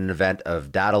recovery in an event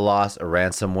of data loss or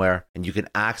ransomware. And you can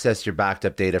access your backed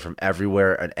up data from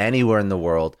everywhere and anywhere in the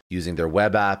world using their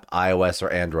web app, iOS, or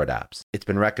Android apps. It's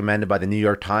been recommended by the New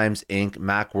York Times, Inc.,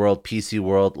 Macworld, PC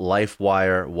World,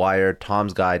 LifeWire, Wired,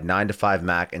 Tom's Guide, 9to5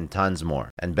 Mac, and tons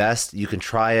more. And best, you can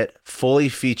try it fully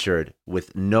featured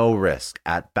with no risk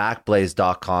at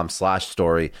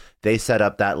backblaze.com/story. They set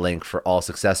up that link for all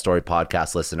Success Story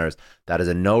podcast listeners. That is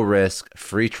a no-risk,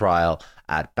 free trial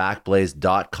at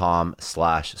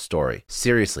backblaze.com/story.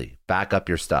 Seriously, back up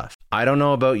your stuff. I don't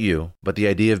know about you, but the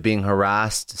idea of being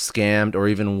harassed, scammed, or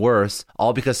even worse,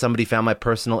 all because somebody found my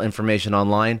personal information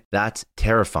online, that's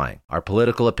terrifying. Our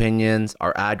political opinions,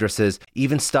 our addresses,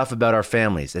 even stuff about our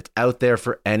families, it's out there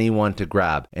for anyone to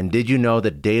grab. And did you know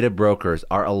that data brokers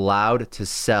are allowed to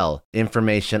sell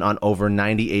information on over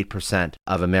 98%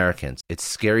 of Americans? It's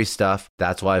scary stuff.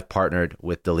 That's why I've partnered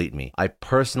with Delete Me. I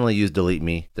personally use Delete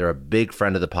Me. They're a big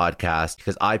friend of the podcast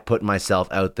because I put myself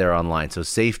out there online. So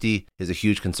safety is a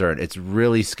huge concern. It's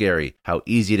really scary how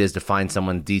easy it is to find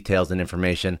someone's details and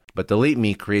information, but Delete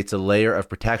Me creates a layer of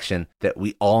protection that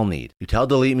we all need. You tell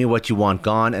Delete Me what you want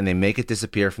gone, and they make it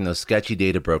disappear from those sketchy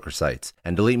data broker sites.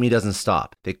 And Delete Me doesn't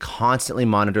stop. They constantly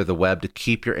monitor the web to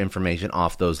keep your information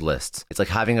off those lists. It's like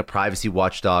having a privacy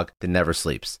watchdog that never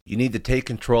sleeps. You need to take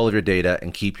control of your data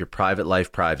and keep your private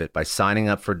life private by signing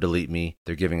up for Delete Me.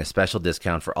 They're giving a special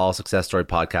discount for all Success Story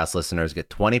podcast listeners. Get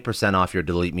 20% off your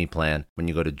Delete Me plan when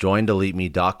you go to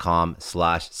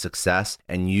joindeleteme.com/success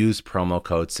and use promo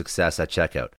code success at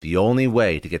checkout. The only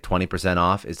way to get 20%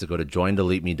 off is to go to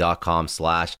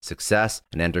joindeleteme.com/success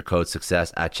and enter code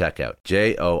success at checkout.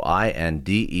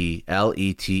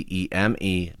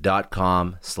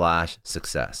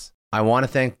 joindeleteme.com/success. I want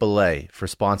to thank Belay for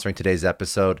sponsoring today's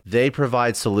episode. They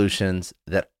provide solutions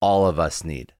that all of us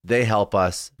need. They help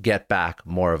us get back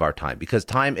more of our time because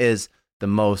time is the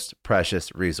most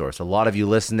precious resource. A lot of you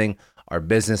listening are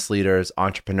business leaders,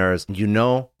 entrepreneurs. You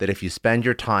know that if you spend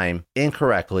your time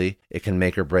incorrectly, it can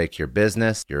make or break your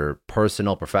business, your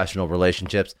personal, professional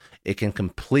relationships. It can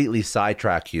completely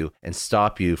sidetrack you and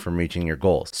stop you from reaching your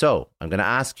goals. So I'm going to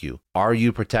ask you, are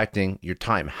you protecting your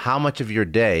time? How much of your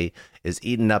day is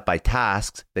eaten up by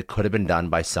tasks that could have been done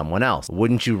by someone else?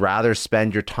 Wouldn't you rather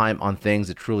spend your time on things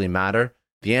that truly matter?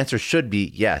 The answer should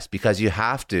be yes, because you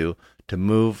have to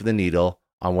move the needle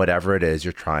on whatever it is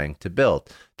you're trying to build.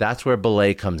 That's where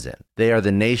Belay comes in. They are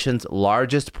the nation's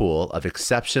largest pool of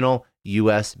exceptional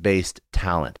US-based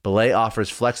talent. Belay offers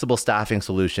flexible staffing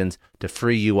solutions to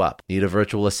free you up. Need a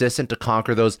virtual assistant to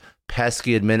conquer those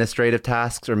pesky administrative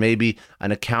tasks, or maybe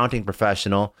an accounting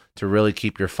professional to really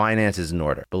keep your finances in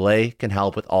order? Belay can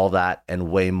help with all that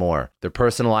and way more. Their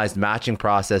personalized matching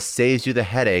process saves you the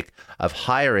headache of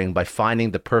hiring by finding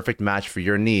the perfect match for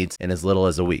your needs in as little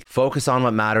as a week. Focus on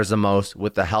what matters the most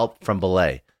with the help from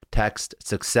Belay. Text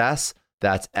SUCCESS,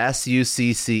 that's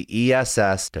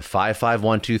SUCCESS, to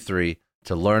 55123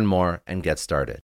 to learn more and get started.